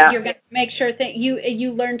 And you're going to make sure that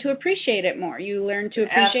you learn to appreciate it more. You learn to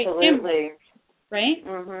appreciate him more. Right?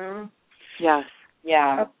 Mm-hmm. Yes.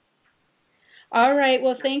 Yeah. Okay. All right.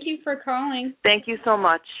 Well, thank you for calling. Thank you so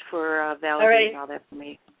much for validating all that for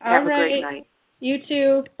me. Have a great night. You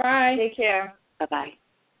too. Bye. Take care. Bye-bye.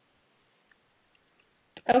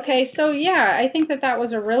 Okay, so I think that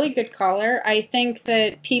was a really good caller. I think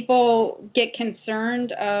that people get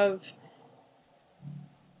concerned of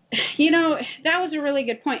that was a really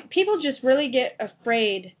good point. People just really get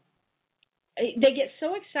afraid. They get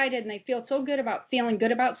so excited and they feel so good about feeling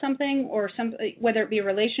good about something, or whether it be a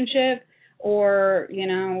relationship or,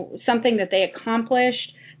 something that they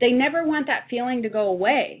accomplished. They never want that feeling to go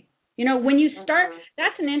away. When you start,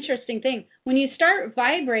 that's an interesting thing. When you start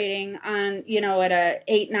vibrating on, at a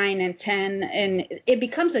 8, 9, and 10, and it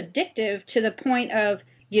becomes addictive to the point of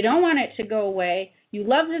you don't want it to go away. You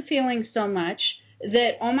love the feeling so much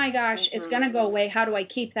that, oh my gosh, it's going to go away. How do I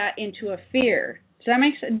keep that into a fear? Does that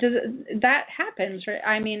make sense? That happens, right?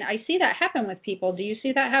 I mean, I see that happen with people. Do you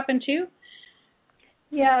see that happen too?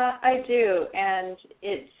 Yeah, I do. And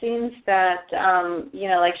it seems that,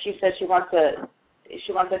 like she said, she wants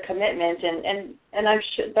a commitment, and I'm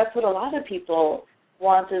sure that's what a lot of people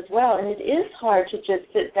want as well. And it is hard to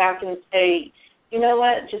just sit back and say, you know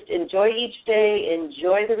what, just enjoy each day,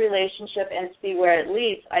 enjoy the relationship, and see where it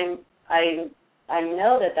leads. I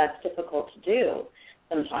know that that's difficult to do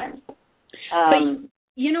sometimes. But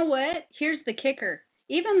you know what? Here's the kicker.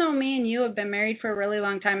 Even though me and you have been married for a really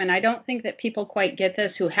long time, and I don't think that people quite get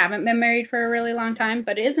this who haven't been married for a really long time,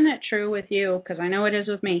 but isn't it true with you, because I know it is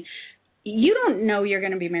with me, you don't know you're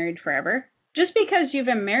going to be married forever. Just because you've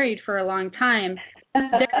been married for a long time,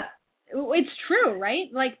 it's true,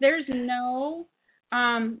 right? Like there's no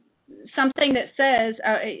something that says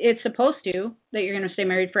it's supposed to, that you're going to stay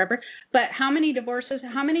married forever. But how many divorces,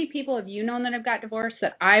 how many people have you known that have got divorced,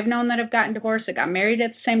 that I've known that have gotten divorced, that got married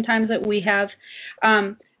at the same time that we have?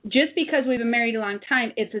 Just because we've been married a long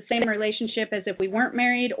time, it's the same relationship as if we weren't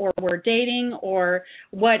married or we're dating or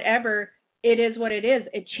whatever. It is what it is.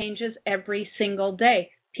 It changes every single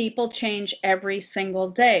day. People change every single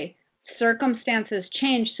day. Circumstances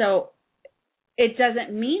change. So it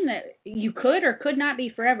doesn't mean that you could or could not be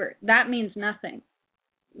forever. That means nothing.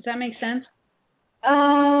 Does that make sense?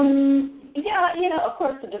 Yeah, of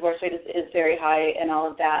course the divorce rate is very high and all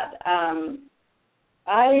of that. And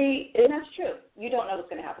that's true. You don't know what's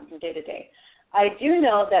going to happen from day to day. I do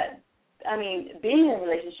know that, being in a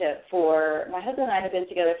relationship my husband and I have been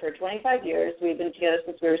together for 25 years. We've been together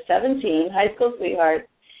since we were 17, high school sweethearts.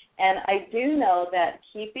 And I do know that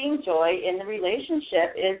keeping joy in the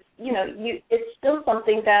relationship is, it's still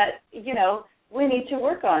something that, we need to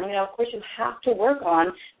work on. Of course, you have to work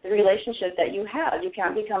on the relationship that you have. You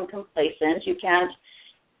can't become complacent. You can't,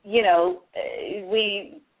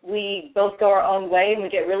 we both go our own way and we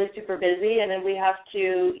get really super busy, and then we have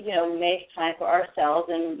to, make time for ourselves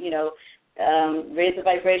and, raise the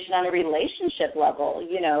vibration on a relationship level,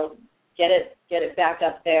 get it back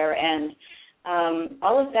up there. And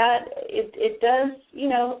all of that, it does,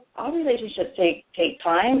 all relationships take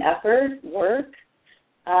time, effort, work.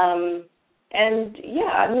 And,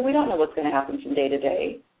 yeah, we don't know what's going to happen from day to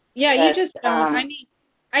day. Yeah, but, you just don't.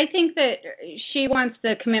 I think that she wants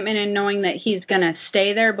the commitment and knowing that he's going to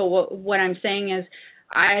stay there. But what I'm saying is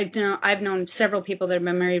I've known several people that have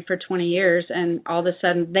been married for 20 years, and all of a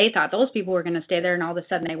sudden they thought those people were going to stay there, and all of a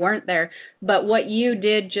sudden they weren't there. But what you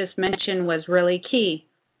did just mention was really key.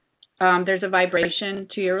 There's a vibration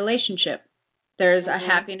to your relationship. There's a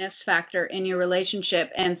happiness factor in your relationship.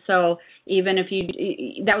 And so even if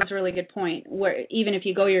that was a really good point, where even if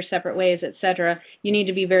you go your separate ways, et cetera, you need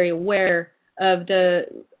to be very aware of the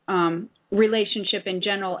relationship in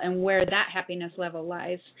general and where that happiness level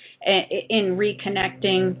lies in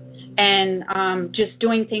reconnecting and just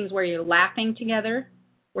doing things where you're laughing together,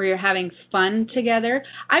 where you're having fun together.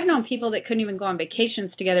 I've known people that couldn't even go on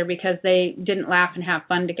vacations together because they didn't laugh and have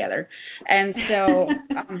fun together. And so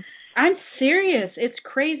I'm serious. It's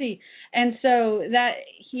crazy. And so that,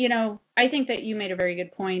 I think that you made a very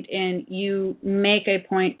good point, and you make a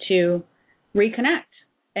point to reconnect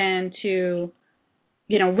and to,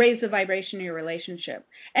 raise the vibration of your relationship.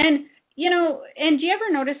 And, and do you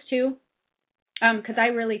ever notice too, because I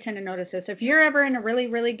really tend to notice this, if you're ever in a really,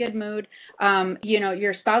 really good mood,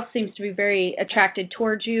 your spouse seems to be very attracted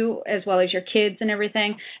towards you, as well as your kids and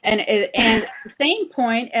everything. And the same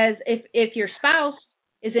point as if your spouse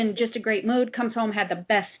is in just a great mood, comes home, had the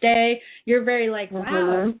best day, you're very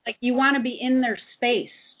wow, like you want to be in their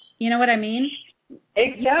space. You know what I mean?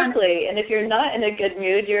 Exactly. And if you're not in a good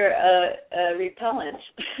mood, you're repellent.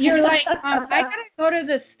 You're like, I got to go to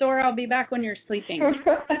the store. I'll be back when you're sleeping.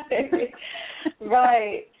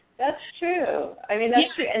 Right. That's true.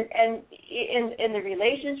 That's true. And in the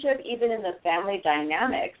relationship, even in the family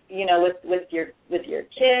dynamics, with your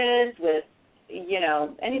kids, with,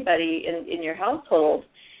 anybody in your household,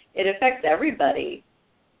 it affects everybody.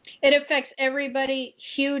 It affects everybody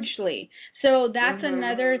hugely. So that's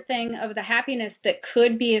another thing of the happiness that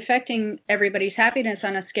could be affecting everybody's happiness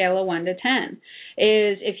on a scale of 1 to 10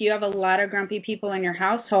 is if you have a lot of grumpy people in your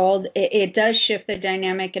household, it does shift the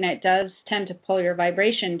dynamic and it does tend to pull your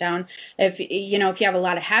vibration down. If you have a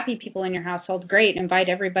lot of happy people in your household, great, invite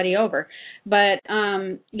everybody over. But,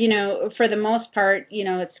 for the most part,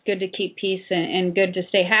 it's good to keep peace and good to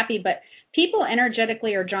stay happy. But people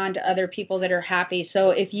energetically are drawn to other people that are happy.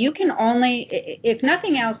 So if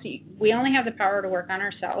nothing else, we only have the power to work on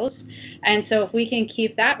ourselves. And so if we can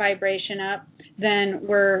keep that vibration up, then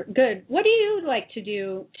we're good. What do you like to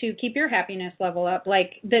do to keep your happiness level up?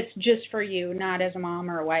 Like that's just for you, not as a mom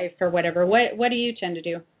or a wife or whatever. What do you tend to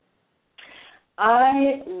do?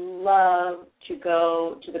 I love to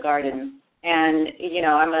go to the garden. And,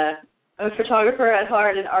 I'm a photographer at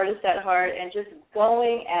heart, an artist at heart, and just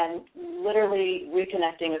going and literally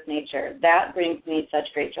reconnecting with nature. That brings me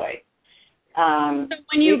such great joy. So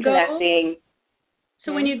when you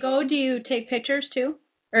go, do you take pictures too?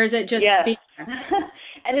 Or is it just being there?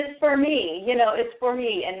 And it's for me, it's for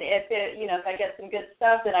me. And if I get some good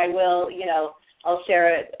stuff, then I will, I'll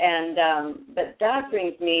share it. And but that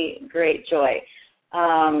brings me great joy.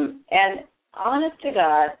 And honest to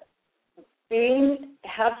God,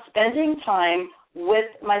 spending time with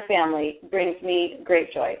my family brings me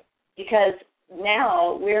great joy because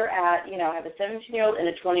now we're at, I have a 17-year-old and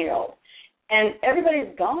a 20-year-old, and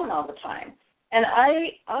everybody's gone all the time. And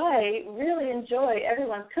I really enjoy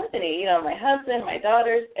everyone's company, my husband, my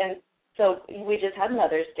daughters, and so we just had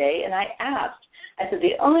Mother's Day, and I said,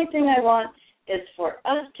 the only thing I want is for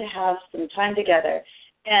us to have some time together.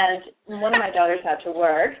 And one of my daughters had to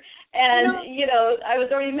work, and, I was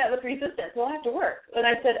already met with resistance. Well, I have to work. And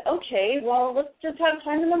I said, okay, well, let's just have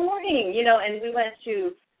time in the morning, and we went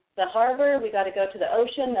to the harbor. We got to go to the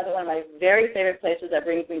ocean, another one of my very favorite places that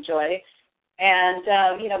brings me joy. And,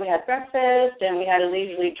 we had breakfast, and we had a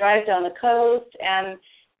leisurely drive down the coast, and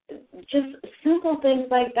just simple things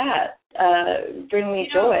like that bring me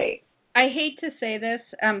joy. I hate to say this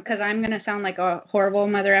because I'm going to sound like a horrible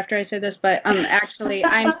mother after I say this, but actually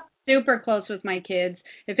I'm super close with my kids.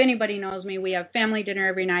 If anybody knows me, we have family dinner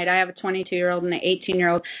every night. I have a 22-year-old and an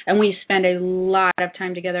 18-year-old, and we spend a lot of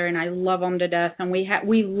time together, and I love them to death. And we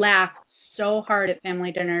laugh so hard at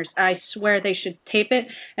family dinners. I swear they should tape it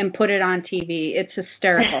and put it on TV. It's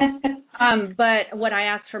hysterical. But what I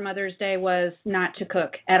asked for Mother's Day was not to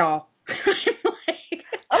cook at all.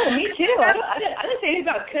 Oh, me too. I didn't say anything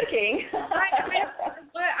about cooking.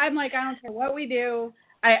 I'm like, I don't care what we do.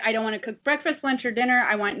 I don't want to cook breakfast, lunch, or dinner.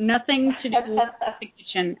 I want nothing to do with the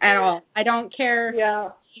kitchen at all. I don't care.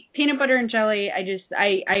 Yeah. Peanut butter and jelly.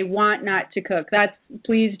 I want not to cook. I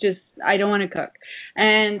don't want to cook.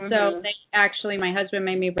 And so my husband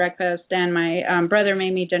made me breakfast and my brother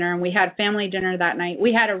made me dinner, and we had family dinner that night.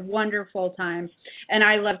 We had a wonderful time, and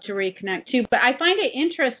I love to reconnect too. But I find it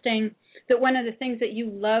interesting that one of the things that you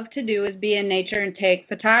love to do is be in nature and take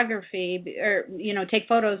photography or, take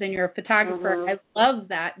photos, and you're a photographer. I love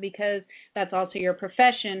that because that's also your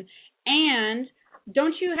profession. And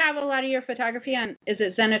don't you have a lot of your photography on, is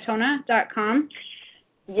it Zenatona.com?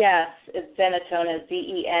 Yes, it's Zenatona,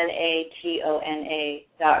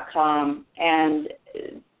 Zenatona.com. And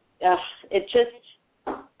it just,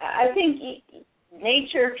 I think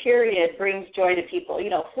nature, period, brings joy to people.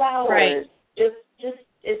 Flowers, right. just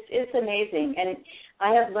it's amazing. And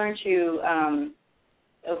I have learned to,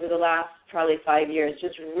 over the last probably 5 years,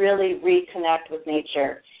 just really reconnect with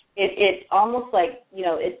nature. It's almost like,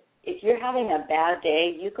 if you're having a bad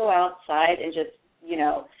day, you go outside and just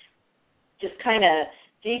kind of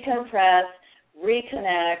decompress,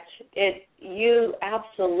 reconnect. You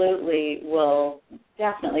absolutely will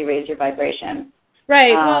definitely raise your vibration.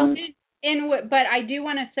 Right. But I do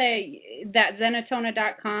want to say that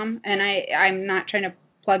Zenatona.com, and I'm not trying to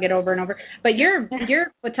plug it over and over, but your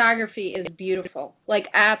photography is beautiful. Like,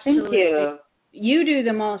 absolutely. Thank you. You do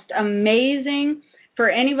the most amazing. For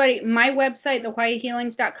anybody, my website,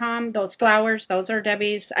 thehawaiihealings.com, those flowers, those are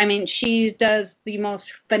Debbie's. I mean, she does the most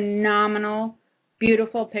phenomenal,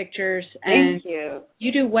 beautiful pictures. And thank you.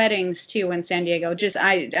 You do weddings, too, in San Diego.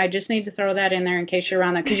 I just need to throw that in there in case you're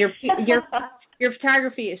around there, because your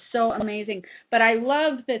photography is so amazing. But I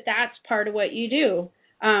love that that's part of what you do.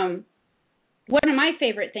 One of my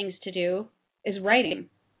favorite things to do is writing.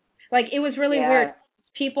 Like, it was really weird.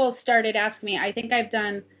 People started asking me, I think I've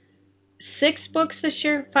done 6 books this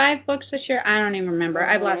year, 5 books this year. I don't even remember.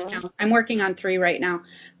 I've lost count. I'm working on 3 right now.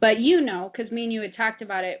 But because me and you had talked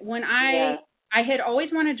about it, when I I had always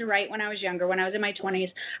wanted to write when I was younger, when I was in my 20s.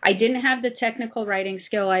 I didn't have the technical writing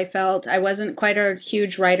skill, I felt. I wasn't quite a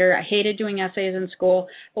huge writer. I hated doing essays in school.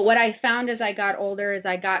 But what I found as I got older is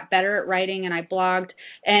I got better at writing and I blogged.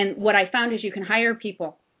 And what I found is you can hire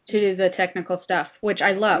people to do the technical stuff, which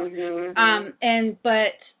I love.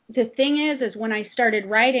 But the thing is when I started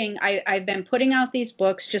writing, I've been putting out these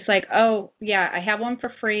books just like, oh, yeah, I have one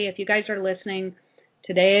for free. If you guys are listening,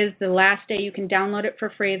 today is the last day you can download it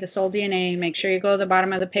for free, The Soul DNA. Make sure you go to the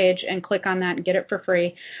bottom of the page and click on that and get it for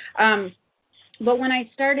free. But when I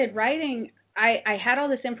started writing, I had all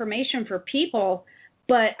this information for people,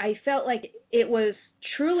 but I felt like it was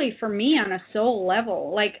truly for me on a soul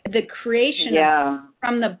level, like the creation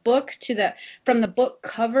from the book from the book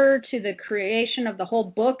cover to the creation of the whole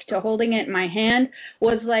book to holding it in my hand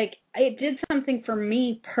was like, it did something for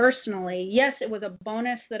me personally. Yes, it was a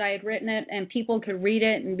bonus that I had written it and people could read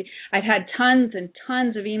it, and I've had tons and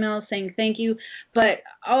tons of emails saying thank you, but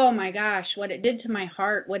oh my gosh, what it did to my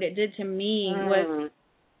heart, what it did to me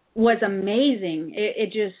was amazing. It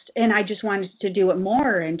just, and I just wanted to do it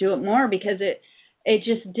more and do it more because it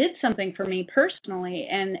just did something for me personally.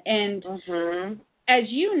 And as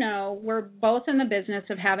you know, we're both in the business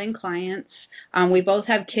of having clients. We both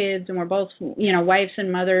have kids and we're both, wives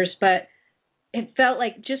and mothers, but it felt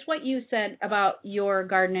like just what you said about your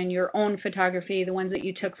garden and your own photography, the ones that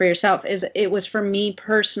you took for yourself, it was for me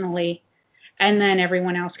personally, and then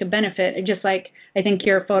everyone else could benefit. Just like I think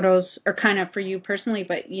your photos are kind of for you personally,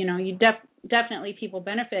 but you definitely people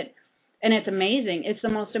benefit. And it's amazing. It's the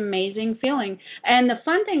most amazing feeling. And the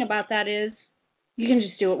fun thing about that is you can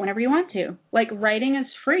just do it whenever you want to. Like writing is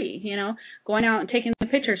free, Going out and taking the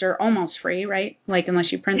pictures are almost free, right? Like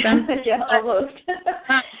unless you print them. Almost.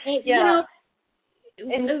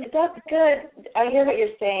 And that's good. I hear what you're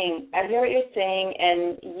saying. And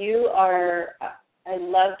I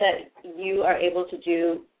love that you are able to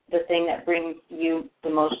do the thing that brings you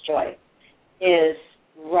the most joy, is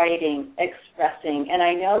writing, expressing. And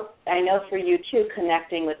I know for you too,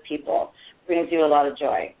 connecting with people brings you a lot of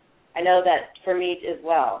joy. I know that for me as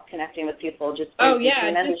well, connecting with people just brings me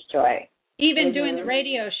tremendous joy. Even doing the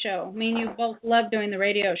radio show. Me and you both love doing the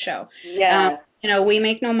radio show. Yeah. We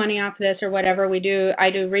make no money off of this or whatever. I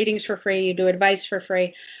do readings for free. You do advice for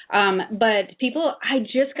free. But people, I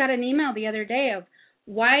just got an email the other day of,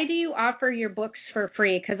 why do you offer your books for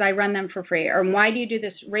free? Because I run them for free. Or why do you do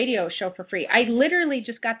this radio show for free? I literally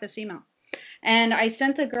just got this email. And I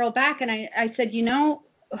sent the girl back and I said,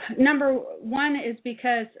 number one is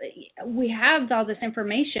because we have all this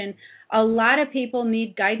information. A lot of people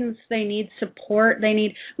need guidance. They need support.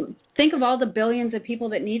 Think of all the billions of people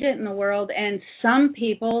that need it in the world. And some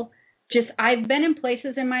people I've been in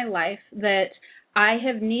places in my life that I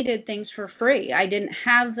have needed things for free. I didn't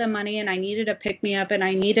have the money and I needed a pick me up and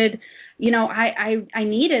I needed, I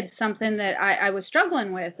needed something that I was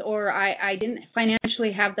struggling with, or I didn't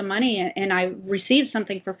financially have the money and I received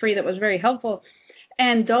something for free that was very helpful.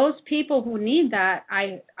 And those people who need that,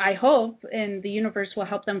 I hope, and the universe will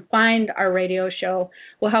help them find our radio show,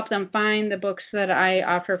 will help them find the books that I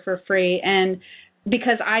offer for free. And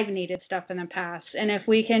because I've needed stuff in the past. And if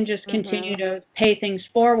we can just continue to pay things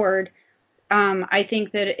forward, I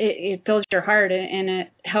think that it fills your heart and it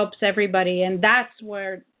helps everybody. And that's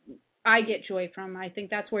where I get joy from. I think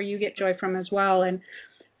that's where you get joy from as well. And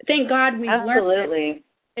thank God we learned it.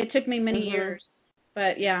 It took me many years,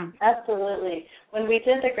 but yeah. Absolutely. When we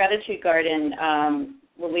did the Gratitude Garden,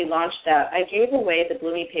 when we launched that, I gave away the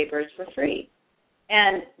Bloomy papers for free.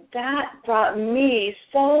 And that brought me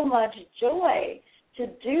so much joy to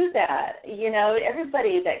do that.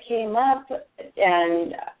 Everybody that came up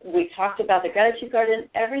and we talked about the Gratitude Garden,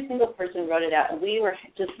 every single person wrote it out, and we were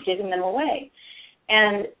just giving them away.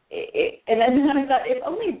 And then I thought, if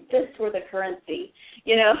only this were the currency,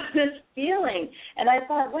 this feeling. And I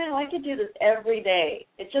thought, wow, I could do this every day.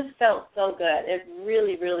 It just felt so good. It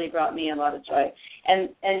really, really brought me a lot of joy. And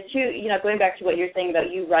too, going back to what you're saying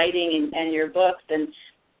about you writing and your books, and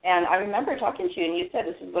I remember talking to you, and you said,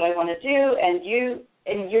 this is what I want to do,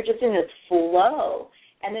 and you're just in this flow.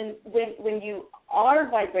 And then when you are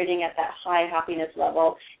vibrating at that high happiness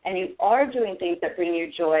level and you are doing things that bring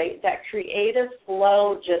you joy, that creative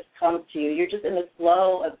flow just comes to you. You're just in the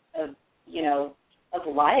flow of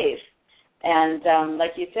life. And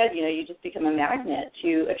like you said, you just become a magnet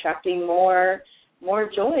to attracting more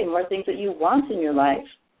joy, more things that you want in your life.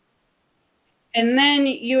 And then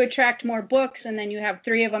you attract more books, and then you have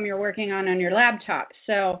 3 of them you're working on your laptop.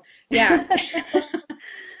 So, yeah.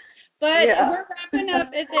 But we're wrapping up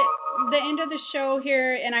at the end of the show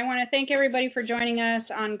here, and I want to thank everybody for joining us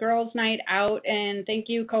on Girls Night Out, and thank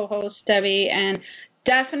you, co-host Debbie. And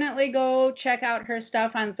definitely go check out her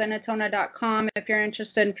stuff on Zenatona.com if you're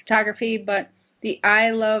interested in photography. But the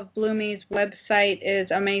I Love Bloomies website is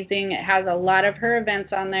amazing. It has a lot of her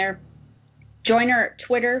events on there. Join her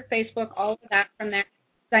Twitter, Facebook, all of that from there.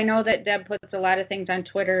 I know that Deb puts a lot of things on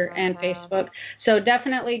Twitter and Facebook. So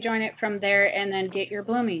definitely join it from there and then get your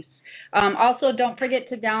Bloomies. Also, don't forget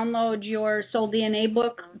to download your Soul DNA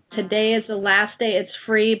book. Today is the last day. It's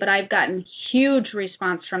free, but I've gotten huge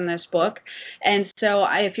response from this book. And so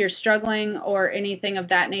if you're struggling or anything of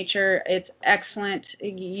that nature, it's excellent.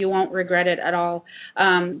 You won't regret it at all.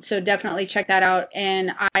 So definitely check that out.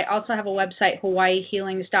 And I also have a website,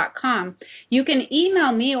 HawaiiHealings.com. You can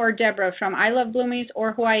email me or Deborah from I Love Bloomies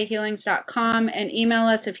or HawaiiHealings.com and email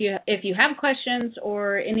us if you have questions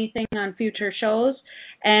or anything on future shows.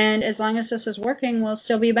 And as long as this is working, we'll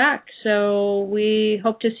still be back. So we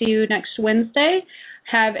hope to see you next Wednesday.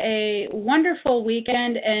 Have a wonderful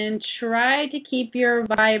weekend and try to keep your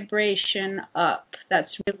vibration up. That's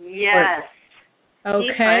really important. Okay.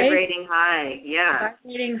 Keep vibrating high. Yeah.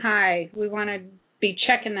 Vibrating high. We want to be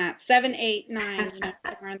checking that. 7, 8, 9,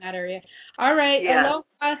 somewhere in that area. All right. Yeah.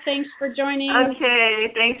 Aloha. Thanks for joining.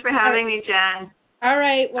 Okay. Thanks for having me, Jen. All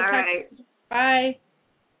right. All right. Bye.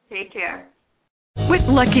 Take care. With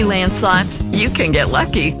Lucky Land Slots, you can get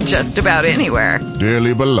lucky just about anywhere.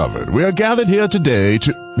 Dearly beloved, we are gathered here today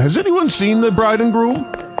to... Has anyone seen the bride and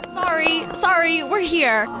groom? Sorry, we're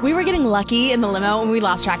here. We were getting lucky in the limo and we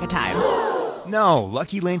lost track of time. No,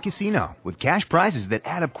 Lucky Land Casino, with cash prizes that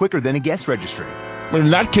add up quicker than a guest registry. In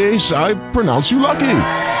that case, I pronounce you lucky.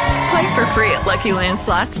 Play for free at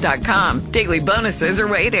LuckyLandSlots.com. Daily bonuses are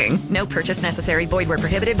waiting. No purchase necessary. Void where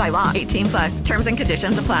prohibited by law. 18+. Terms and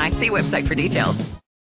conditions apply. See website for details.